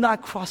would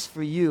not cross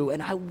for you,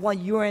 and I want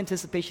your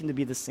anticipation to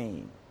be the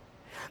same.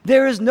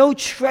 There is no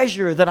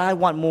treasure that I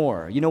want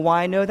more. You know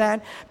why I know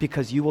that?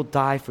 Because you will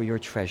die for your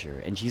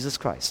treasure. And Jesus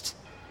Christ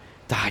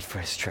died for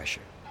his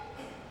treasure.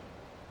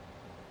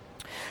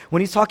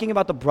 When he's talking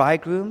about the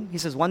bridegroom, he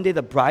says one day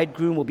the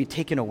bridegroom will be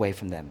taken away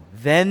from them.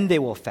 Then they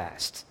will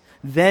fast.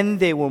 Then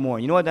they will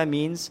mourn. You know what that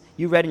means?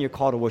 You read in your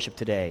call to worship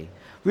today.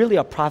 Really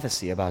a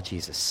prophecy about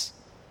Jesus.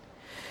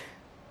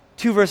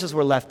 2 verses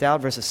were left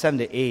out, verses 7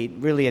 to 8.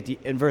 Really,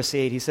 in verse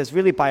 8, he says,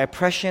 really by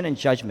oppression and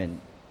judgment,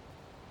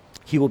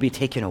 he will be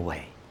taken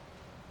away.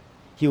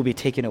 He will be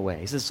taken away.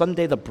 He says,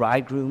 someday the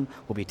bridegroom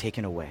will be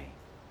taken away.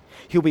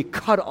 He'll be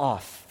cut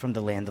off from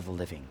the land of the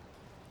living.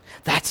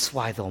 That's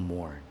why they'll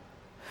mourn.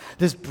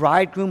 This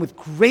bridegroom with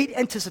great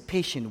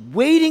anticipation,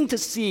 waiting to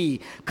see,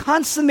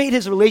 consummate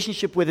his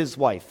relationship with his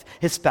wife,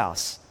 his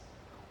spouse,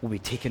 will be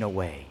taken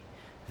away.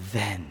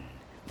 Then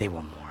they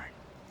will mourn.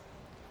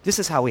 This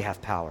is how we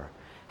have power.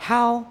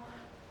 How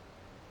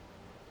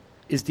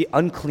is the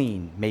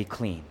unclean made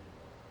clean?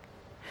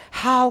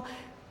 How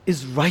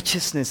is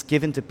righteousness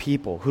given to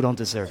people who don't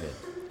deserve it?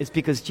 It's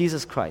because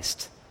Jesus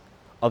Christ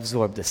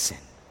absorbed the sin.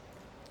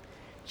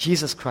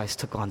 Jesus Christ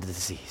took on the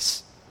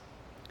disease.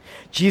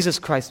 Jesus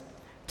Christ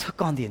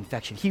took on the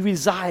infection. He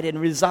resided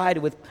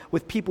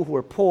with people who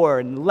were poor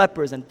and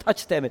lepers and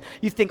touched them. And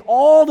you think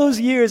all those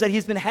years that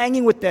he's been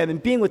hanging with them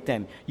and being with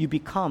them, you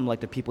become like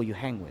the people you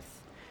hang with.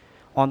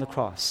 On the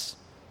cross,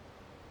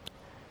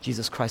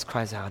 Jesus Christ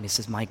cries out and he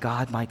says, my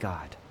God,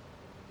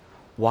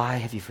 why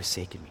have you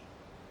forsaken me?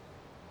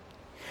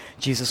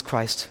 Jesus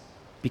Christ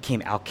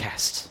became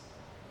outcast.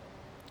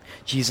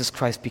 Jesus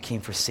Christ became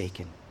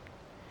forsaken.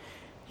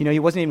 You know, he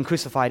wasn't even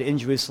crucified in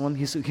Jerusalem.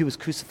 He was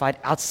crucified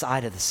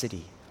outside of the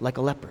city, like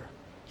a leper.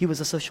 He was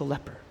a social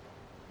leper.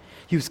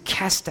 He was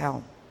cast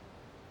out.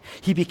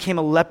 He became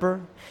a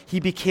leper. He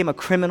became a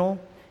criminal.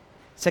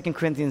 2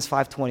 Corinthians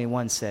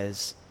 5:21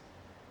 says,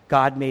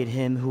 God made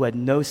him who had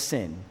no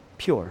sin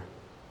pure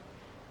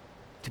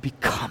to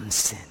become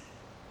sin,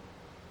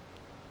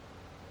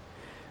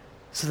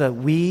 so that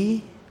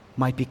we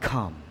might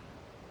become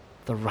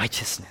the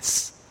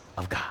righteousness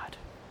of God,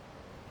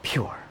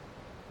 pure.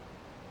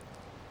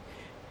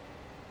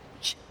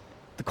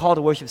 The call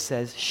to worship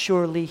says,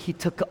 surely he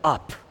took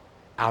up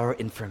our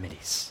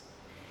infirmities.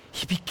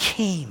 He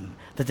became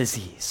the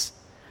disease,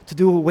 to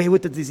do away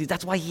with the disease.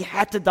 That's why he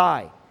had to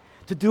die,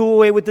 to do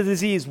away with the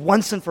disease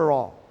once and for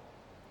all.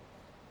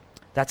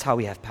 That's how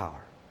we have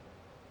power.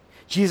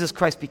 Jesus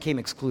Christ became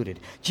excluded.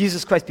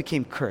 Jesus Christ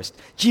became cursed.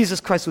 Jesus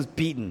Christ was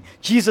beaten.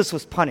 Jesus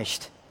was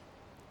punished.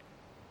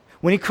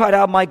 When he cried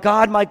out, my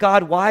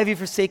God, why have you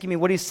forsaken me?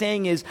 What he's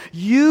saying is,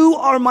 you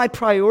are my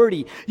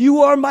priority.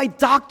 You are my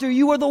doctor.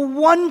 You are the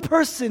one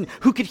person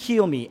who could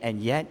heal me.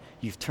 And yet,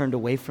 you've turned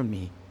away from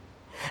me.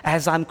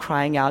 As I'm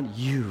crying out,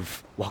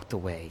 you've walked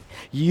away.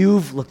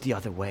 You've looked the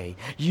other way.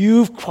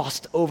 You've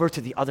crossed over to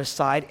the other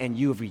side and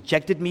you have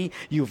rejected me.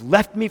 You've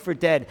left me for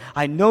dead.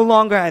 I no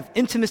longer have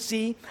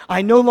intimacy.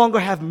 I no longer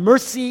have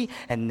mercy.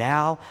 And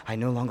now I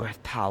no longer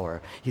have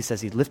power. He says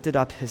he lifted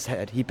up his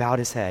head, he bowed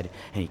his head,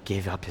 and he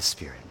gave up his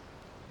spirit.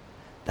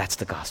 That's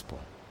the gospel.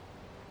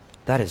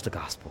 That is the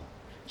gospel.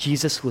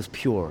 Jesus, who was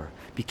pure,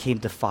 became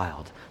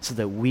defiled so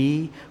that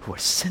we who are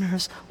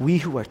sinners, we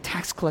who are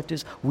tax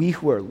collectors, we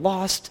who are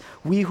lost,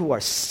 we who are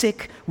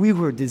sick, we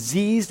who are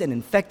diseased and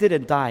infected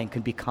and dying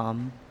can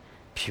become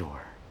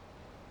pure.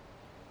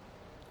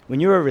 When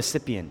you're a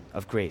recipient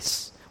of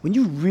grace, when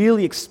you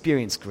really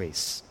experience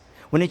grace,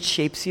 when it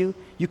shapes you,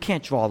 you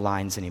can't draw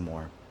lines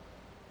anymore.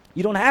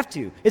 You don't have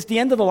to. It's the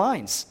end of the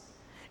lines.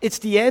 It's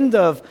the end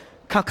of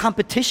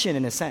competition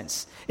in a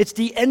sense. It's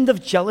the end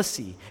of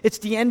jealousy. It's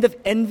the end of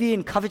envy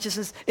and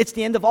covetousness. It's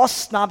the end of all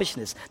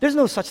snobbishness. There's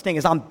no such thing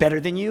as I'm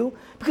better than you,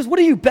 because what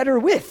are you better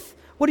with?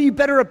 What are you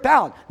better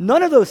about?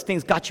 None of those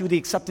things got you the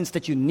acceptance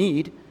that you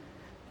need.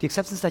 The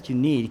acceptance that you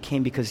need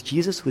came because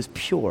Jesus, who is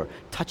pure,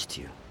 touched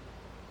you,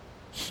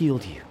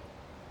 healed you,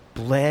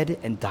 bled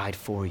and died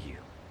for you.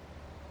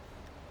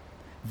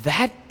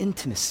 That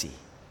intimacy,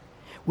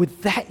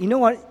 with that, you know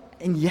what?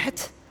 And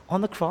yet,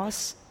 on the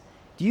cross,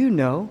 do you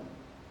know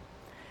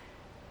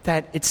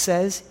that it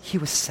says he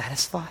was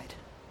satisfied?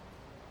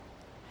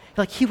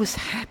 Like he was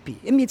happy.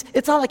 I mean,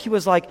 it's not like he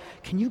was like,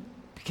 can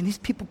these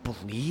people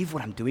believe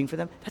what I'm doing for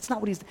them? That's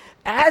not what he's,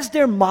 as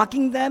they're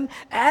mocking them,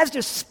 as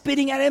they're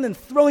spitting at him and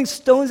throwing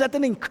stones at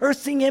them and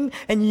cursing him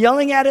and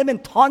yelling at him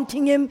and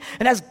taunting him,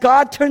 and as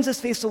God turns his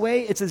face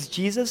away, it says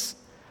Jesus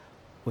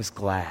was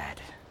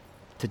glad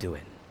to do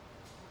it.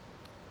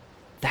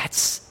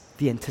 That's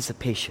the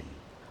anticipation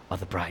of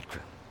the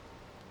bridegroom.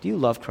 Do you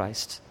love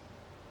Christ?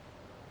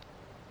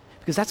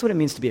 Because that's what it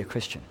means to be a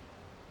Christian.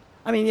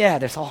 I mean, yeah,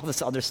 there's all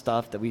this other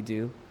stuff that we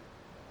do.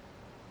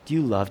 Do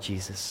you love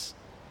Jesus?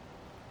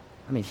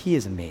 I mean, he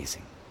is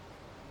amazing.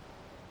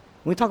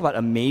 When we talk about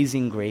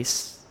amazing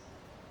grace,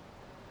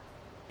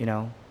 you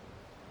know,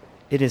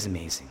 it is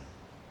amazing.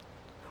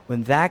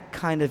 When that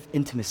kind of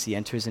intimacy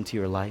enters into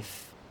your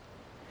life,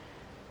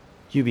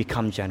 you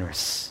become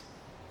generous.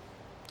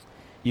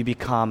 You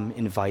become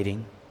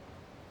inviting.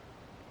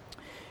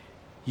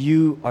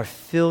 You are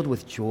filled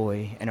with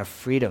joy and a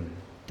freedom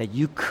that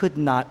you could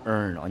not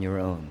earn on your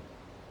own.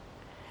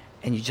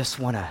 And you just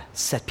want to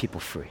set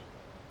people free.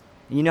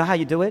 And you know how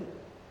you do it?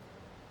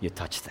 You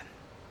touch them.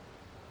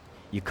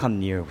 You come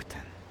near with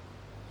them.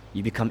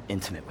 You become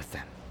intimate with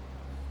them.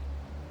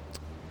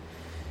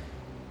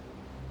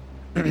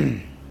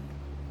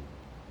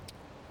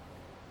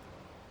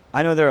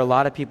 I know there are a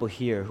lot of people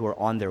here who are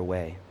on their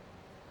way.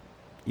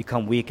 You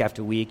come week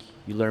after week,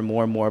 you learn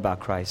more and more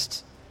about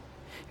Christ.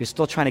 You're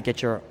still trying to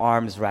get your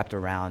arms wrapped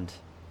around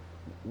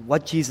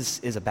what Jesus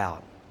is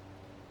about.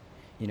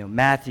 You know,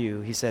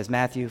 Matthew, he says,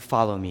 Matthew,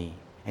 follow me.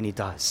 And he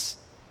does.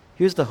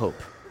 Here's the hope.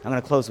 I'm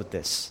going to close with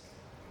this.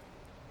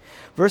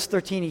 Verse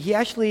 13, he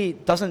actually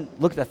doesn't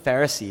look at the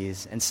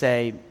Pharisees and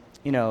say,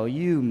 you know,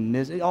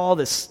 all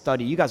this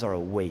study, you guys are a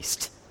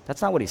waste.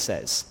 That's not what he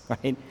says,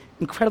 right?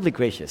 Incredibly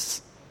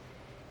gracious.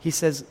 He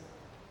says,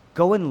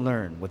 go and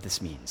learn what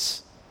this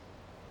means.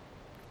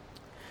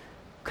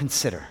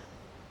 Consider.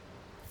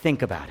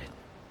 Think about it.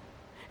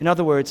 In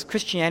other words,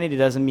 Christianity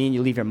doesn't mean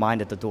you leave your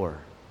mind at the door.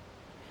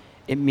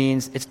 It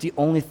means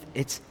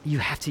you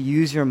have to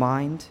use your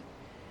mind,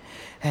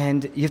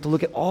 and you have to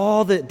look at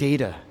all the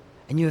data,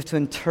 and you have to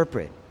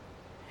interpret.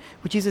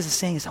 What Jesus is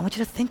saying is, I want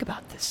you to think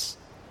about this.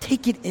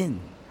 Take it in.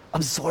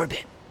 Absorb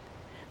it.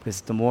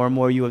 Because the more and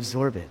more you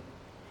absorb it,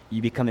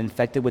 you become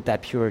infected with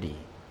that purity,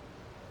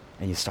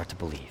 and you start to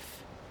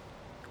believe.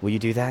 Will you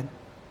do that?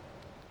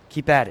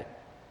 Keep at it.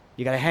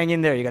 You got to hang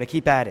in there. You got to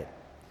keep at it.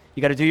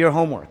 You got to do your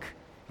homework.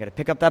 You got to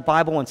pick up that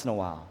Bible once in a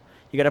while.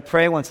 You got to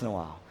pray once in a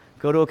while.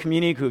 Go to a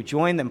community group.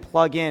 Join them.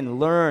 Plug in.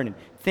 Learn.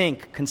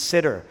 Think.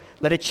 Consider.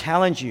 Let it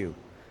challenge you.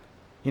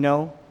 You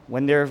know,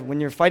 when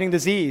you're fighting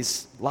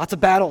disease, lots of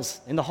battles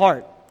in the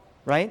heart,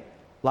 right?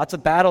 Lots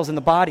of battles in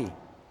the body.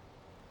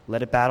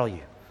 Let it battle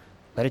you.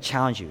 Let it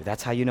challenge you.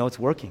 That's how you know it's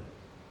working.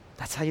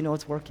 That's how you know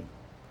it's working.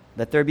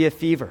 Let there be a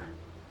fever.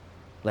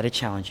 Let it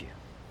challenge you.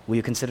 Will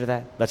you consider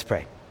that? Let's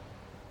pray.